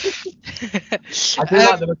 I do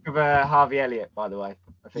like the look of Harvey Elliott, by the way.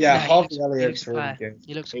 I think Harvey Elliott's really good.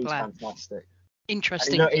 He looks He's fantastic.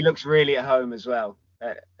 Interesting. He looks really at home as well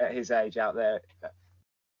at his age out there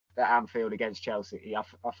at Anfield against Chelsea.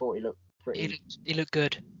 I thought he looked pretty. He looked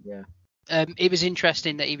good. Yeah. It was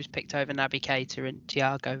interesting that he was picked over Naby Keita and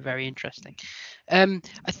Thiago. Very interesting. I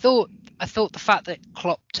thought the fact that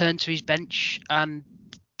Klopp turned to his bench and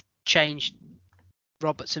changed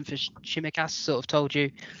Robertson for Tsimikas sort of told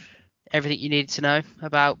you everything you needed to know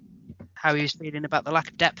about how he was feeling about the lack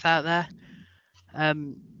of depth out there.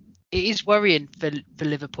 It is worrying for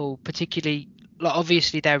Liverpool, particularly. Like,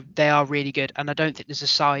 obviously they are really good, and I don't think there's a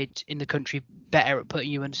side in the country better at putting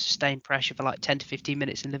you under sustained pressure for like 10 to 15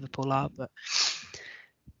 minutes than Liverpool are. But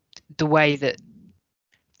the way that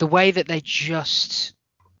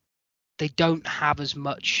they don't have as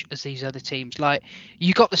much as these other teams. Like,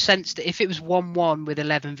 you got the sense that if it was 1-1 with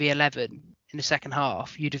 11v11 in the second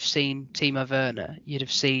half, you'd have seen Timo Werner, you'd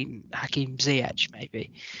have seen Hakim Ziyech,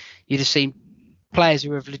 maybe you'd have seen players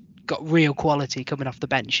who have got real quality coming off the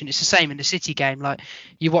bench. And it's the same in the City game. Like,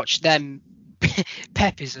 you watch them.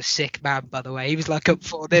 Pep is a sick man, by the way. He was like up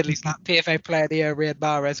 4-0. He's like PFA player of the year, Riyad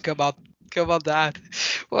Mahrez. Come on, Dad.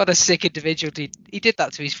 What a sick individual. He did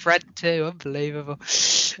that to his friend too. Unbelievable.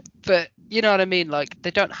 But you know what I mean? Like,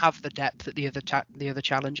 they don't have the depth that the other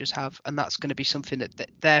challengers have, and that's going to be something that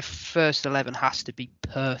their first 11 has to be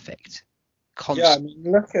perfect. Yeah, I mean,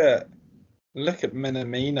 look at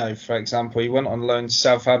Minamino, for example. He went on loan to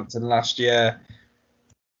Southampton last year,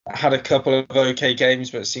 had a couple of okay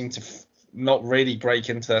games, but seemed to not really break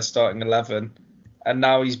into their starting 11. And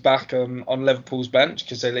now he's back on Liverpool's bench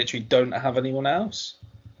because they literally don't have anyone else.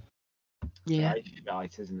 Yeah, he's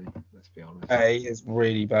shite, isn't he? Let's be honest. He is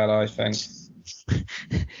really bad, I think.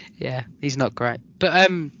 Yeah, he's not great. But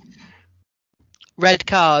red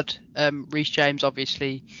card, Reece James,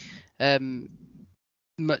 obviously.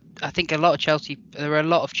 I think there were a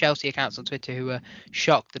lot of Chelsea accounts on Twitter who were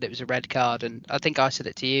shocked that it was a red card, and I think I said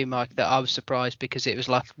it to you, Mike, that I was surprised because it was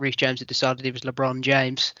like Reece James had decided he was LeBron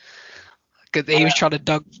James. He was trying to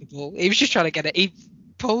dunk the ball. He was just trying to get it. He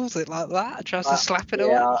pulls it like that and tries to slap it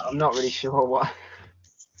away. Yeah, I'm not really sure what.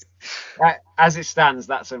 As it stands,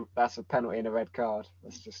 that's a penalty and a red card.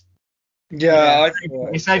 That's just. Yeah,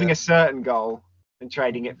 you're saving a certain goal and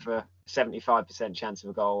trading it for 75% chance of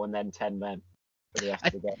a goal and then 10 men. For the rest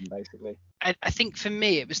of the game, basically. I think for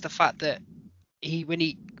me it was the fact that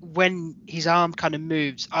when his arm kind of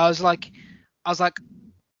moves, I was like,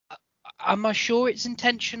 am I sure it's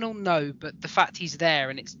intentional? No, but the fact he's there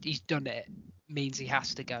and he's done it means he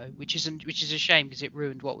has to go, which is a shame because it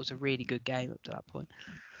ruined what was a really good game up to that point.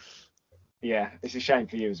 Yeah, it's a shame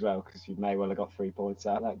for you as well because you may well have got 3 points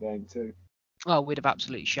out of that game too. Oh, we'd have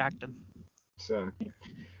absolutely shagged them. So.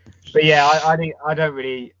 But yeah, I'm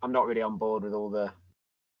not really on board with all the.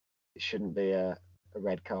 It shouldn't be a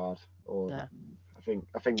red card, or yeah.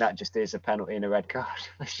 I think that just is a penalty and a red card.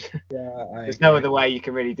 Yeah, there's no other way you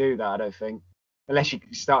can really do that. I don't think, unless you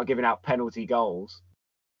start giving out penalty goals,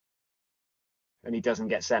 and he doesn't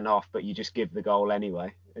get sent off, but you just give the goal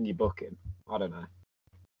anyway, and you book him. I don't know.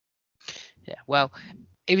 Yeah, well,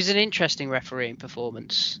 it was an interesting refereeing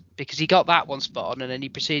performance because he got that one spot on, and then he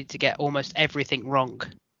proceeded to get almost everything wrong.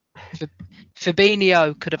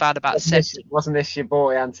 Fabinho could have had about 70. Wasn't this your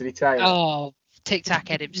boy Anthony Taylor? Oh, Tic Tac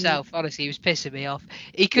head himself. Honestly, he was pissing me off.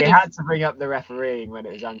 He had to bring up the refereeing when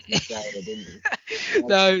it was Anthony Taylor, didn't he?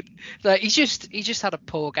 No, he just had a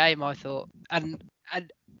poor game, I thought. And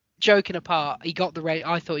joking apart,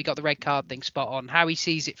 I thought he got the red card thing spot on. How he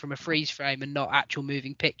sees it from a freeze frame and not actual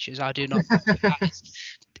moving pictures, I do not.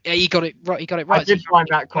 He got it right. He got it right. I did find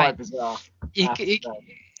that quite bizarre.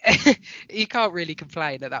 You can't really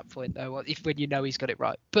complain at that point though, when you know he's got it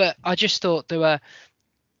right. But I just thought I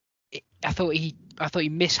thought he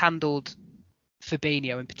mishandled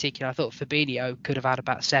Fabinho in particular. I thought Fabinho could have had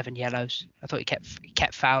about 7 yellows. I thought he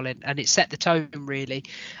kept fouling, and it set the tone really.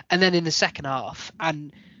 And then in the second half,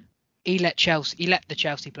 and he let the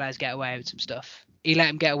Chelsea players get away with some stuff. He let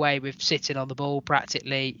them get away with sitting on the ball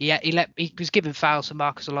practically. He was giving fouls to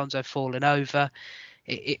Marcos Alonso falling over.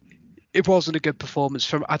 It wasn't a good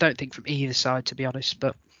performance I don't think from either side, to be honest.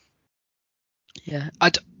 But yeah,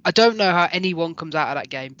 I don't know how anyone comes out of that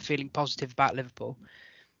game feeling positive about Liverpool,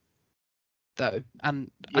 though.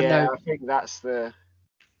 And yeah, I think that's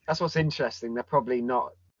what's interesting. They're probably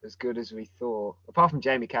not as good as we thought. Apart from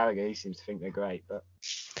Jamie Carragher, he seems to think they're great. But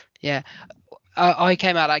yeah, I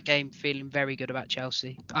came out of that game feeling very good about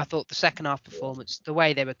Chelsea. I thought the second half performance, the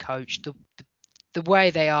way they were coached, the way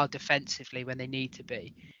they are defensively when they need to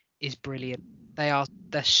be, is brilliant.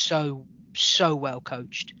 They're so well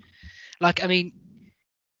coached. Like, I mean,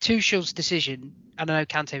 Tuchel's decision, I know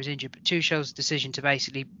Kante was injured, but Tuchel's decision to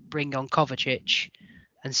basically bring on Kovacic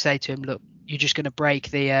and say to him, look, you're just going to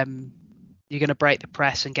break the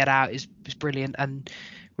press and get out is brilliant. And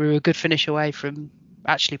we were a good finish away from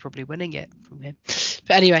actually probably winning it from him.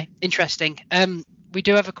 But anyway, interesting. We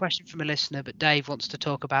do have a question from a listener, but Dave wants to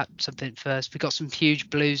talk about something first. We've got some huge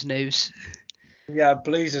Blues news. Yeah,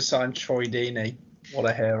 Blues have signed Troy Deeney. What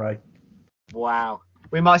a hero. Wow.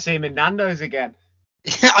 We might see him in Nando's again.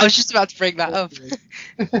 I was just about to bring that up.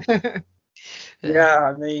 Yeah,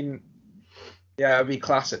 I mean, yeah, it'd be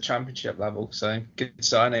class at Championship level. So good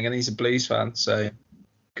signing, and he's a Blues fan, so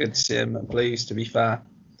good to see him at Blues. To be fair.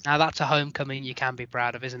 Now that's a homecoming you can be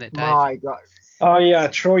proud of, isn't it, Dave? My God. Oh yeah,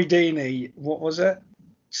 Troy Deeney. What was it?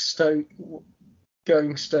 Stoke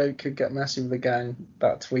could get messy with the gang.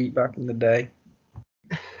 That tweet back in the day.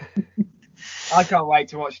 I can't wait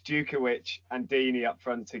to watch Djukovic and Deeney up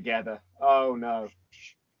front together. Oh no.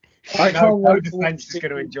 No defence is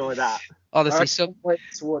going to enjoy that. Honestly, I can't wait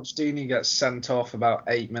to watch Deeney get sent off about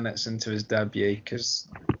 8 minutes into his debut because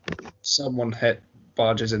someone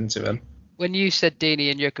barges into him. When you said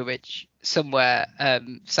Deeney and Djukovic, somewhere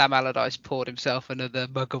Sam Allardyce poured himself another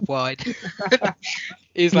mug of wine.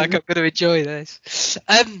 He's like, I'm going to enjoy this.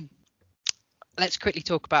 Let's quickly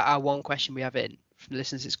talk about our one question we have in from the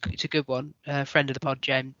listeners. It's a good one. Friend of the pod,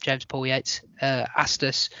 James Paul Yates, asked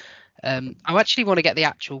us. I actually want to get the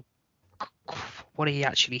actual what he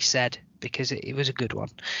actually said because it was a good one.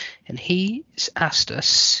 And he asked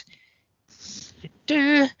us,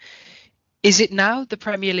 is it now the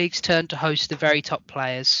Premier League's turn to host the very top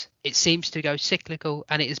players? It seems to go cyclical,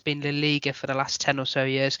 and it has been La Liga for the last 10 or so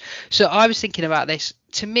years. So I was thinking about this.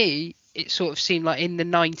 To me, it sort of seemed like in the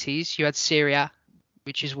 90s, you had Serie A,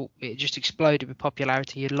 which is what it just exploded with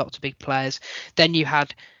popularity. You had lots of big players. Then you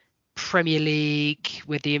had Premier League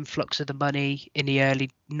with the influx of the money in the early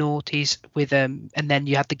noughties and then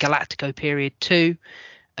you had the Galactico period too.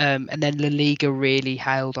 And then La Liga really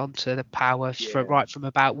held onto the power from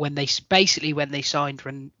about when they signed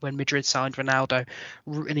when Madrid signed Ronaldo,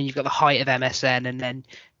 and then you've got the height of MSN, and then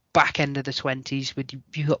back end of the 20s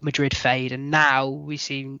you got Madrid fade, and now we're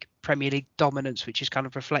seeing Premier League dominance, which is kind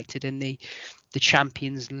of reflected in the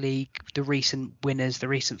Champions League, the recent winners, the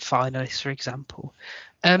recent finalists, for example.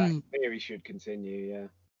 That theory should continue,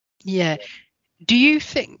 yeah. Do you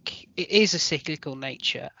think it is a cyclical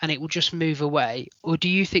nature and it will just move away? Or do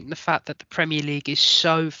you think the fact that the Premier League is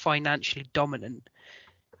so financially dominant,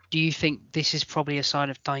 do you think this is probably a sign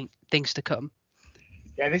of things to come?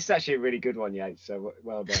 Yeah, this is actually a really good one, Yates, so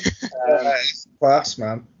well done. Class,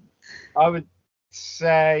 man. I would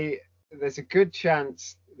say there's a good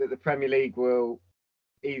chance that the Premier League will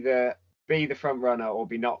either be the front runner or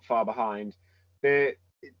be not far behind.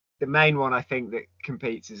 The main one I think that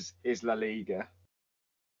competes is La Liga,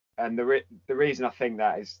 and the reason I think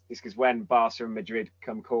that is because when Barca and Madrid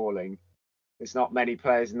come calling, there's not many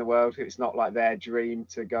players in the world. It's not like their dream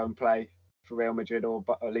to go and play for Real Madrid, or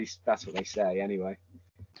at least that's what they say anyway.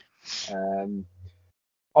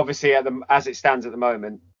 Obviously, as it stands at the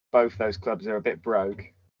moment, both those clubs are a bit broke.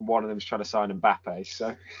 One of them's trying to sign Mbappe,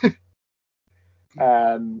 so.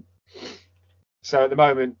 So at the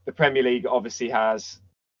moment, the Premier League obviously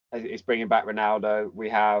is bringing back Ronaldo. We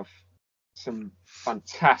have some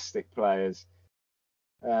fantastic players.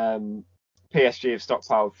 PSG have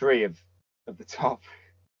stockpiled 3 of the top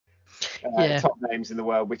names in the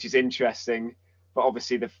world, which is interesting. But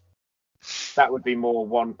obviously, that would be more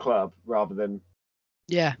one club rather than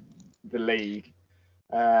the league.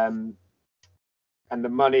 And the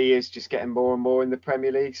money is just getting more and more in the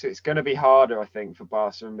Premier League, so it's going to be harder, I think, for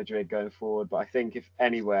Barca and Madrid going forward. But I think if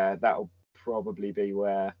anywhere, that will probably be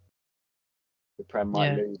where the Prem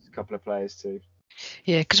might lose a couple of players too.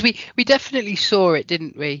 Yeah, because we definitely saw it,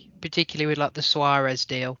 didn't we? Particularly with like the Suarez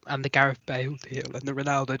deal and the Gareth Bale deal and the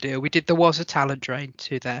Ronaldo deal. There was a talent drain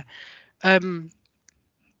to there. And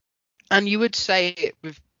you would say it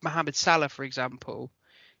with Mohamed Salah, for example.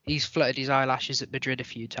 He's fluttered his eyelashes at Madrid a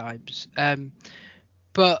few times.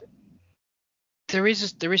 But there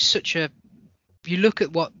is such a. You look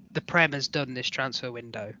at what the Prem has done this transfer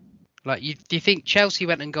window. Like you think Chelsea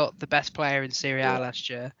went and got the best player in Serie A last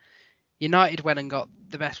year. United went and got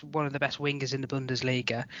one of the best wingers in the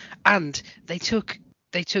Bundesliga, and they took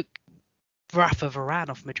Rafa Varane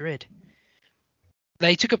off Madrid.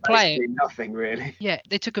 They took a player. Basically nothing really. Yeah,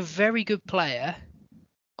 they took a very good player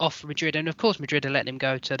off Madrid, and of course Madrid are letting him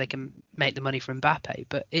go so they can make the money from Mbappe.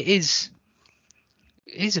 But it is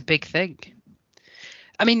a big thing.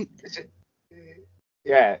 I mean,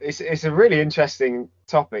 it's a really interesting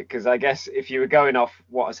topic, because I guess if you were going off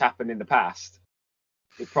what has happened in the past,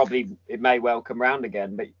 it may well come round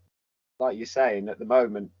again. But like you're saying, at the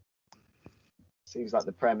moment, it seems like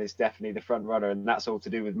the Prem is definitely the front runner, and that's all to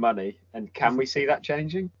do with money. And can we see that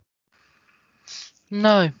changing?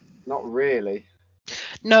 No, not really.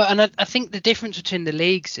 No, and I think the difference between the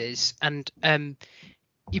leagues is, and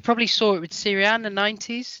you probably saw it with Serie A in the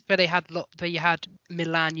 90s, where you had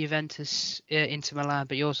Milan, Juventus, Inter Milan,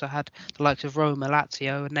 but you also had the likes of Roma,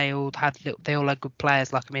 Lazio, and they all had good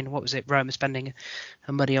players. Like, I mean, what was it? Roma spending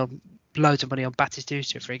loads of money on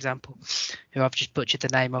Batistuta, for example, who I've just butchered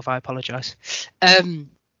the name of. I apologise.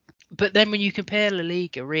 But then when you compare La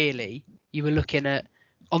Liga, really, you were looking at,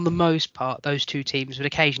 on the most part, those two teams, with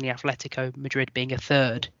occasionally Atletico Madrid being a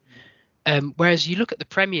third. Whereas you look at the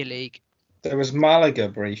Premier League. There was Malaga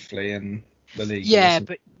briefly in the league. Yeah,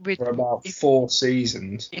 but for about 4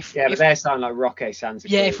 seasons. But they sound like Roque Santa Cruz.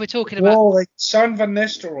 Yeah, if we're talking about. Whoa, they signed Van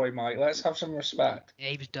Nistelrooy, Mike. Let's have some respect. Yeah,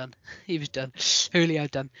 he was done. Julio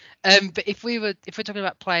done. But if we're talking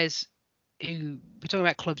about players we're talking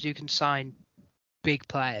about clubs who can sign big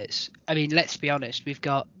players. I mean, let's be honest. We've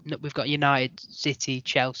got United, City,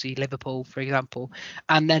 Chelsea, Liverpool, for example,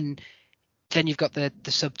 and then you've got the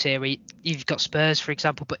sub tier where you've got Spurs, for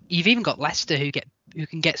example, but you've even got Leicester who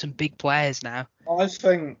can get some big players now. I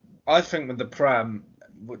think with the Prem,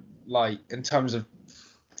 like in terms of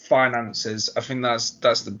finances, I think that's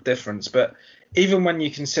the difference. But even when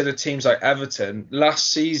you consider teams like Everton,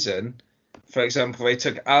 last season, for example, they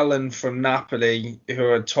took Allen from Napoli, who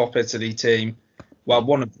are a top Italy team. Well,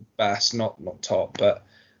 one of the best, not top,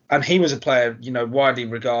 and he was a player, widely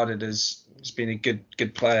regarded as being a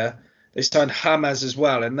good player. They signed James as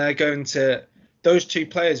well, and those two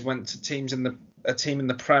players went to a team in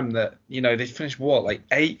the Prem that, they finished like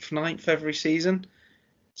 8th, 9th every season.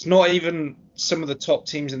 It's not even some of the top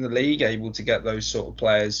teams in the league able to get those sort of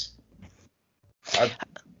players.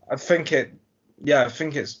 I think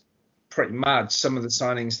it's pretty mad, some of the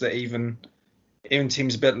signings that even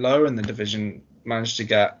teams a bit lower in the division managed to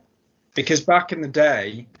get. Because back in the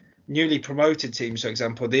day, newly promoted teams, for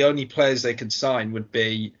example, the only players they could sign would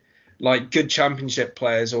be like good championship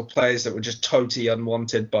players or players that were just totally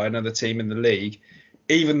unwanted by another team in the league.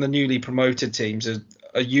 Even the newly promoted teams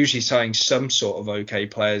are usually signing some sort of okay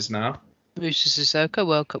players now. Moussa Sissoko,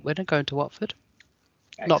 World Cup winner, going to Watford.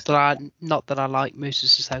 Excellent. Not that I like Moussa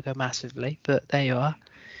Sissoko massively, but there you are.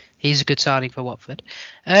 He's a good signing for Watford.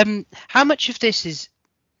 How much of this is...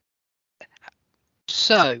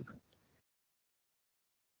 So,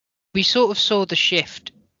 we sort of saw the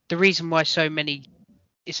shift. The reason why so many...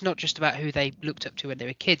 It's not just about who they looked up to when they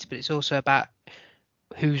were kids, but it's also about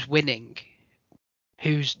who's winning.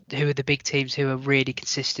 Who are the big teams who are really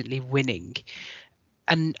consistently winning.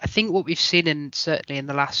 And I think what we've seen certainly in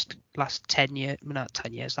the last 10 years, not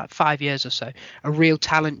 10 years, like 5 years or so, a real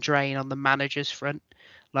talent drain on the managers front.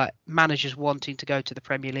 Like managers wanting to go to the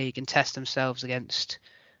Premier League and test themselves against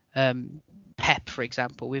Pep, for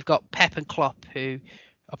example. We've got Pep and Klopp, who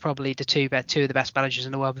are probably two of the best managers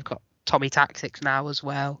in the world. We've got Tommy Tactics now as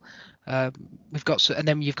well. And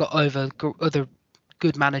then you've got other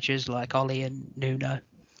good managers like Ollie and Nuno.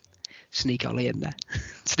 Sneak Ollie in there,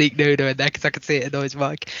 sneak Nuno in there because I could see it annoys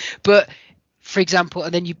Mike. But for example,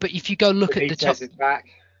 and then if you go look at the top. Is back.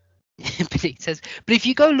 Benitez. But if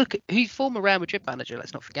you go look at who's former Real Madrid manager,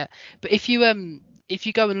 let's not forget. But if you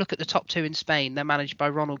go and look at the top two in Spain, they're managed by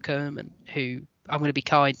Ronald Koeman, who I'm going to be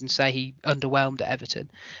kind and say he underwhelmed at Everton,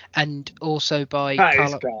 and also by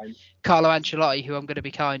Carlo Ancelotti, who I'm going to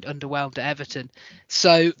be kind, underwhelmed at Everton.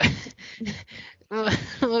 So what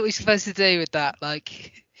are we supposed to do with that?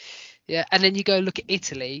 Like, yeah. And then you go look at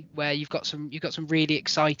Italy, where you've got some really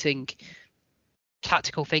exciting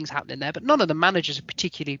tactical things happening there, but none of the managers are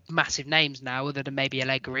particularly massive names now, other than maybe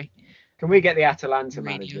Allegri. Can we get the Atalanta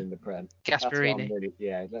manager in the Prem?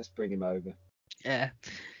 Gasperini. Let's bring him over. Yeah.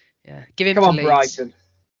 Give him. Come on, Leeds. Brighton.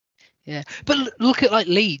 Yeah, but look at like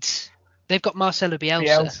Leeds. They've got Marcelo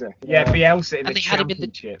Bielsa. Yeah, Bielsa in the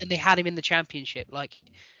Championship. And they had him in the Championship. Like,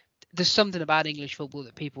 there's something about English football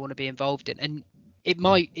that people want to be involved in, and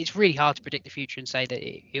it's really hard to predict the future and say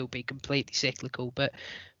that it'll be completely cyclical, but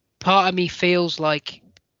part of me feels like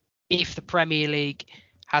if the Premier League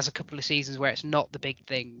has a couple of seasons where it's not the big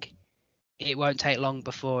thing, it won't take long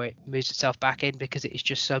before it moves itself back in because it is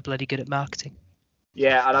just so bloody good at marketing.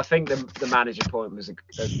 Yeah, and I think the manager point was a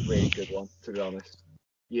really good one, to be honest.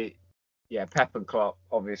 Yeah, Pep and Klopp,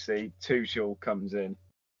 obviously. Tuchel comes in.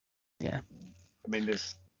 Yeah. I mean,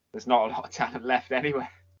 there's not a lot of talent left anyway.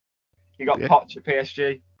 You got Poch at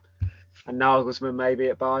PSG, and Nagelsmann maybe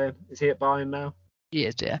at Bayern. Is he at Bayern now? He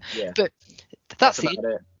is, yeah. Yeah. But that's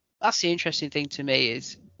the interesting thing to me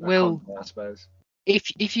is I suppose.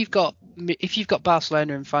 If you've got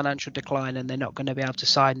Barcelona in financial decline and they're not going to be able to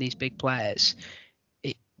sign these big players,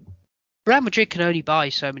 Real Madrid can only buy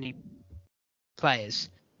so many players.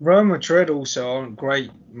 Real Madrid also aren't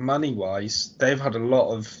great money-wise. They've had a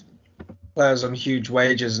lot of players on huge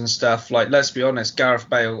wages and stuff. Like, let's be honest, Gareth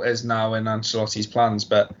Bale is now in Ancelotti's plans,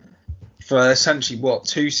 but for essentially,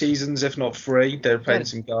 2 seasons, if not 3, they're paying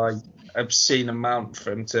some guy obscene amount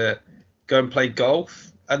for him to go and play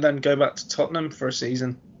golf and then go back to Tottenham for a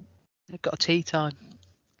season. They've got a tea time,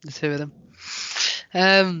 the two of them.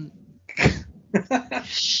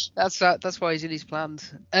 That's why he's in his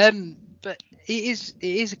plans. But it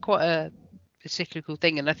is quite a cyclical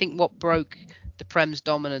thing, and I think what broke the Prem's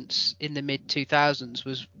dominance in the mid 2000s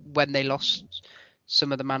was when they lost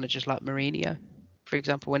some of the managers like Mourinho, for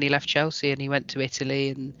example, when he left Chelsea and he went to Italy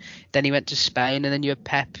and then he went to Spain, and then you had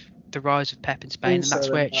Pep, the rise of Pep in Spain, also, and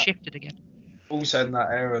that's where it shifted again. Also in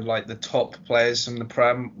that era, like the top players from the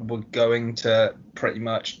Prem were going to pretty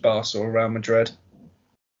much Barca or Real Madrid.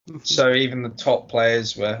 So even the top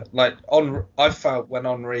players were like I felt when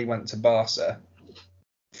Henry went to Barca,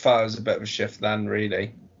 it was a bit of a shift then,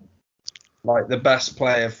 really. Like the best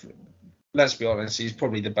player, let's be honest, he's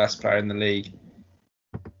probably the best player in the league.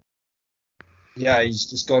 Yeah, he's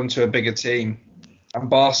just gone to a bigger team, and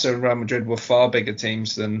Barca and Real Madrid were far bigger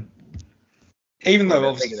teams than. Even though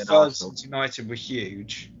obviously Spurs and United were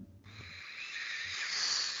huge.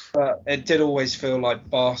 But it did always feel like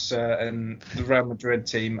Barca and the Real Madrid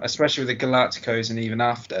team, especially with the Galacticos and even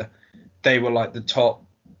after, they were like the top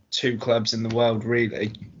 2 clubs in the world,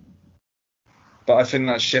 really. But I think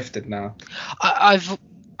that's shifted now. I've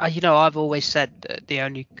always said that the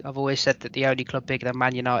only club bigger than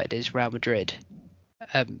Man United is Real Madrid.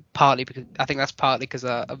 Partly because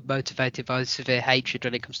I'm motivated by severe hatred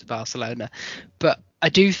when it comes to Barcelona, but I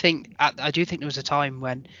do think there was a time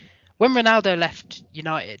when Ronaldo left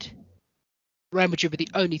United, Real Madrid were the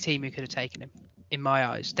only team who could have taken him. In my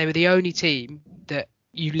eyes, they were the only team that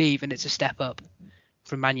you leave and it's a step up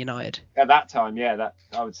from Man United. At that time, yeah, that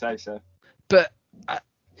I would say so. But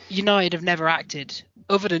United have never acted,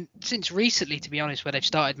 other than since recently, to be honest, where they've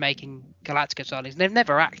started making Galactico signings. They've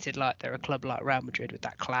never acted like they're a club like Real Madrid with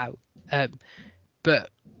that clout. But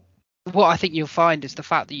what I think you'll find is the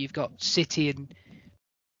fact that you've got City, and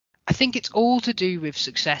I think it's all to do with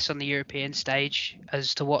success on the European stage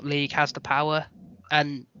as to what league has the power.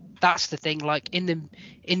 And that's the thing. Like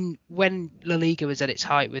when La Liga was at its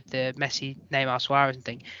height with the Messi, Neymar, Suarez and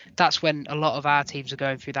thing, that's when a lot of our teams are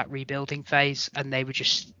going through that rebuilding phase, and they were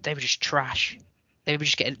just trash. They were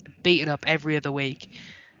just getting beaten up every other week.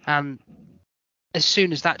 And as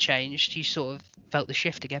soon as that changed, you sort of felt the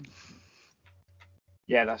shift again.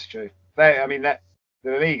 Yeah, that's true. The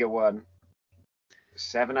Liga won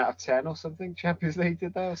 7 out of 10 or something. Champions League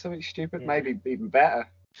did they, or something stupid? Yeah. Maybe even better.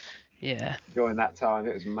 Yeah. During that time,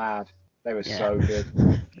 it was mad. They were so good.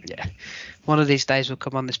 Yeah. One of these days we'll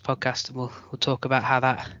come on this podcast and we'll talk about how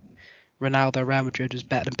that Ronaldo Real Madrid was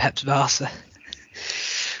better than Pep's Barca.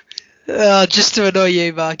 Just to annoy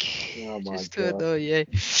you, Mike. Oh my just God. To annoy you.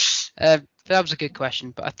 That was a good question,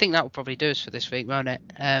 but I think that will probably do us for this week, won't it?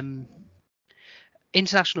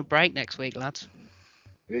 International break next week, lads.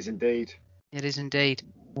 It is indeed. It is indeed.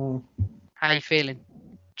 How are you feeling?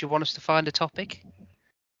 Do you want us to find a topic?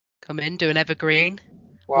 Come in, do an evergreen.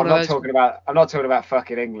 Well, I'm not talking about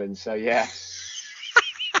fucking England, so yeah.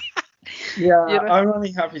 Yeah, I'm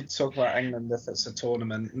only happy to talk about England if it's a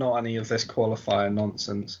tournament, not any of this qualifier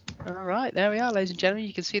nonsense. All right, there we are, ladies and gentlemen.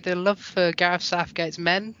 You can see the love for Gareth Southgate's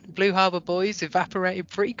men, Blue Harbour boys, evaporated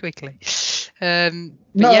pretty quickly.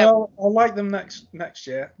 I'll like them next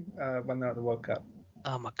year when they're at the World Cup.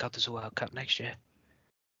 Oh my God, there's a World Cup next year.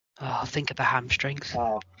 Oh, think of the hamstrings.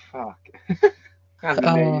 Oh, fuck.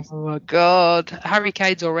 Oh my God. Harry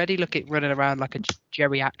Kane's already running around like a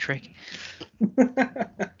geriatric.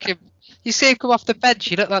 You see him come off the bench,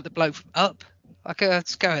 he looked like the bloke from Up. Like,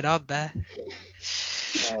 what's going on there?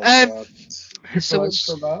 Oh, So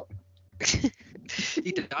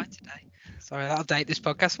He died today. Sorry, I'll date this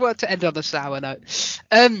podcast. Well, to end on a sour note.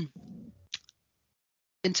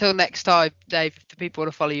 Until next time, Dave, if the people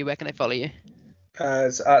want to follow you, where can they follow you?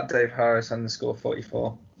 It's at Dave Harris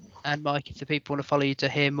 _44. And Mike, if the people want to follow you to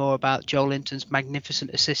hear more about Joel Linton's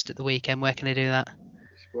magnificent assist at the weekend, where can they do that?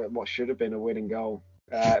 What should have been a winning goal.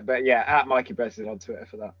 But yeah, at Mikey Beslin on Twitter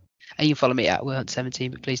for that. And you can follow me at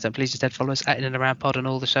WillHunt17, but please instead follow us at In and Around Pod on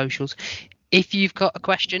all the socials. If you've got a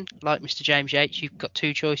question, like Mr. James Yates, you've got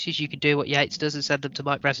two choices. You can do what Yates does and send them to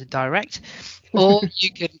Mike Breslin direct, or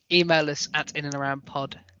you can email us at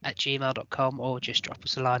inandaroundpod@gmail.com, or just drop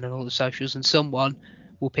us a line on all the socials and someone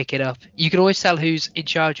will pick it up. You can always tell who's in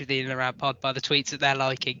charge of the In and Around Pod by the tweets that they're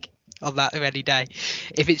liking on that any day.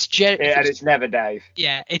 If it's and it's never Dave.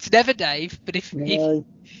 Yeah, it's never Dave. But if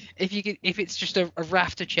it's just a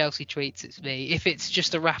raft of Chelsea tweets, it's me. If it's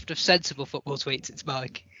just a raft of sensible football tweets, it's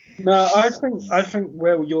Mike. No, I think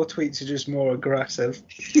Will, your tweets are just more aggressive.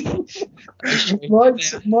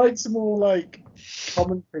 Mike's more like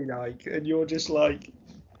commentary like, and you're just like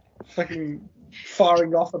fucking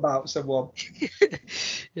firing off about someone.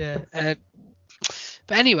 Yeah.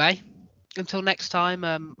 But anyway, until next time,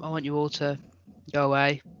 I want you all to go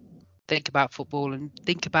away, think about football, and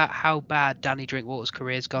think about how bad Danny Drinkwater's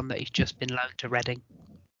career's gone that he's just been loaned to Reading.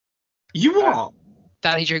 You what?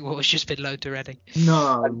 Danny Drinkwater's just been loaned to Reading.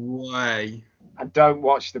 No way. And don't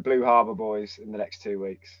watch the Blue Harbour Boys in the next 2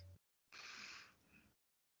 weeks.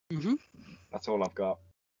 Mm-hmm. That's all I've got.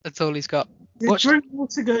 That's all he's got. Did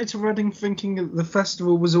Drinkwater go to Reading thinking that the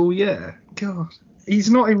festival was all year? God. He's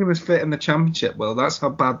not even as fit in the Championship, Will. That's how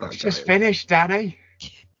bad that guy is. Just finished, Danny.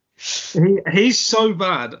 He's so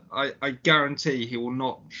bad, I guarantee he will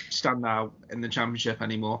not stand out in the Championship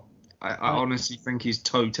anymore. I honestly think he's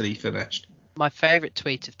totally finished. My favourite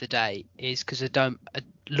tweet of the day is because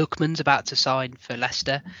Lookman's about to sign for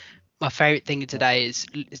Leicester. My favourite thing today is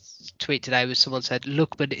tweet today was someone said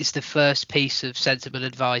Lookman is the first piece of sensible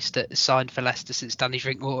advice that is signed for Leicester since Danny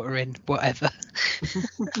Drinkwater in whatever.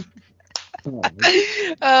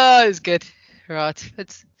 Oh, it's good. Right.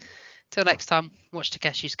 Till next time, watch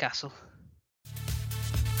Takeshi's Castle.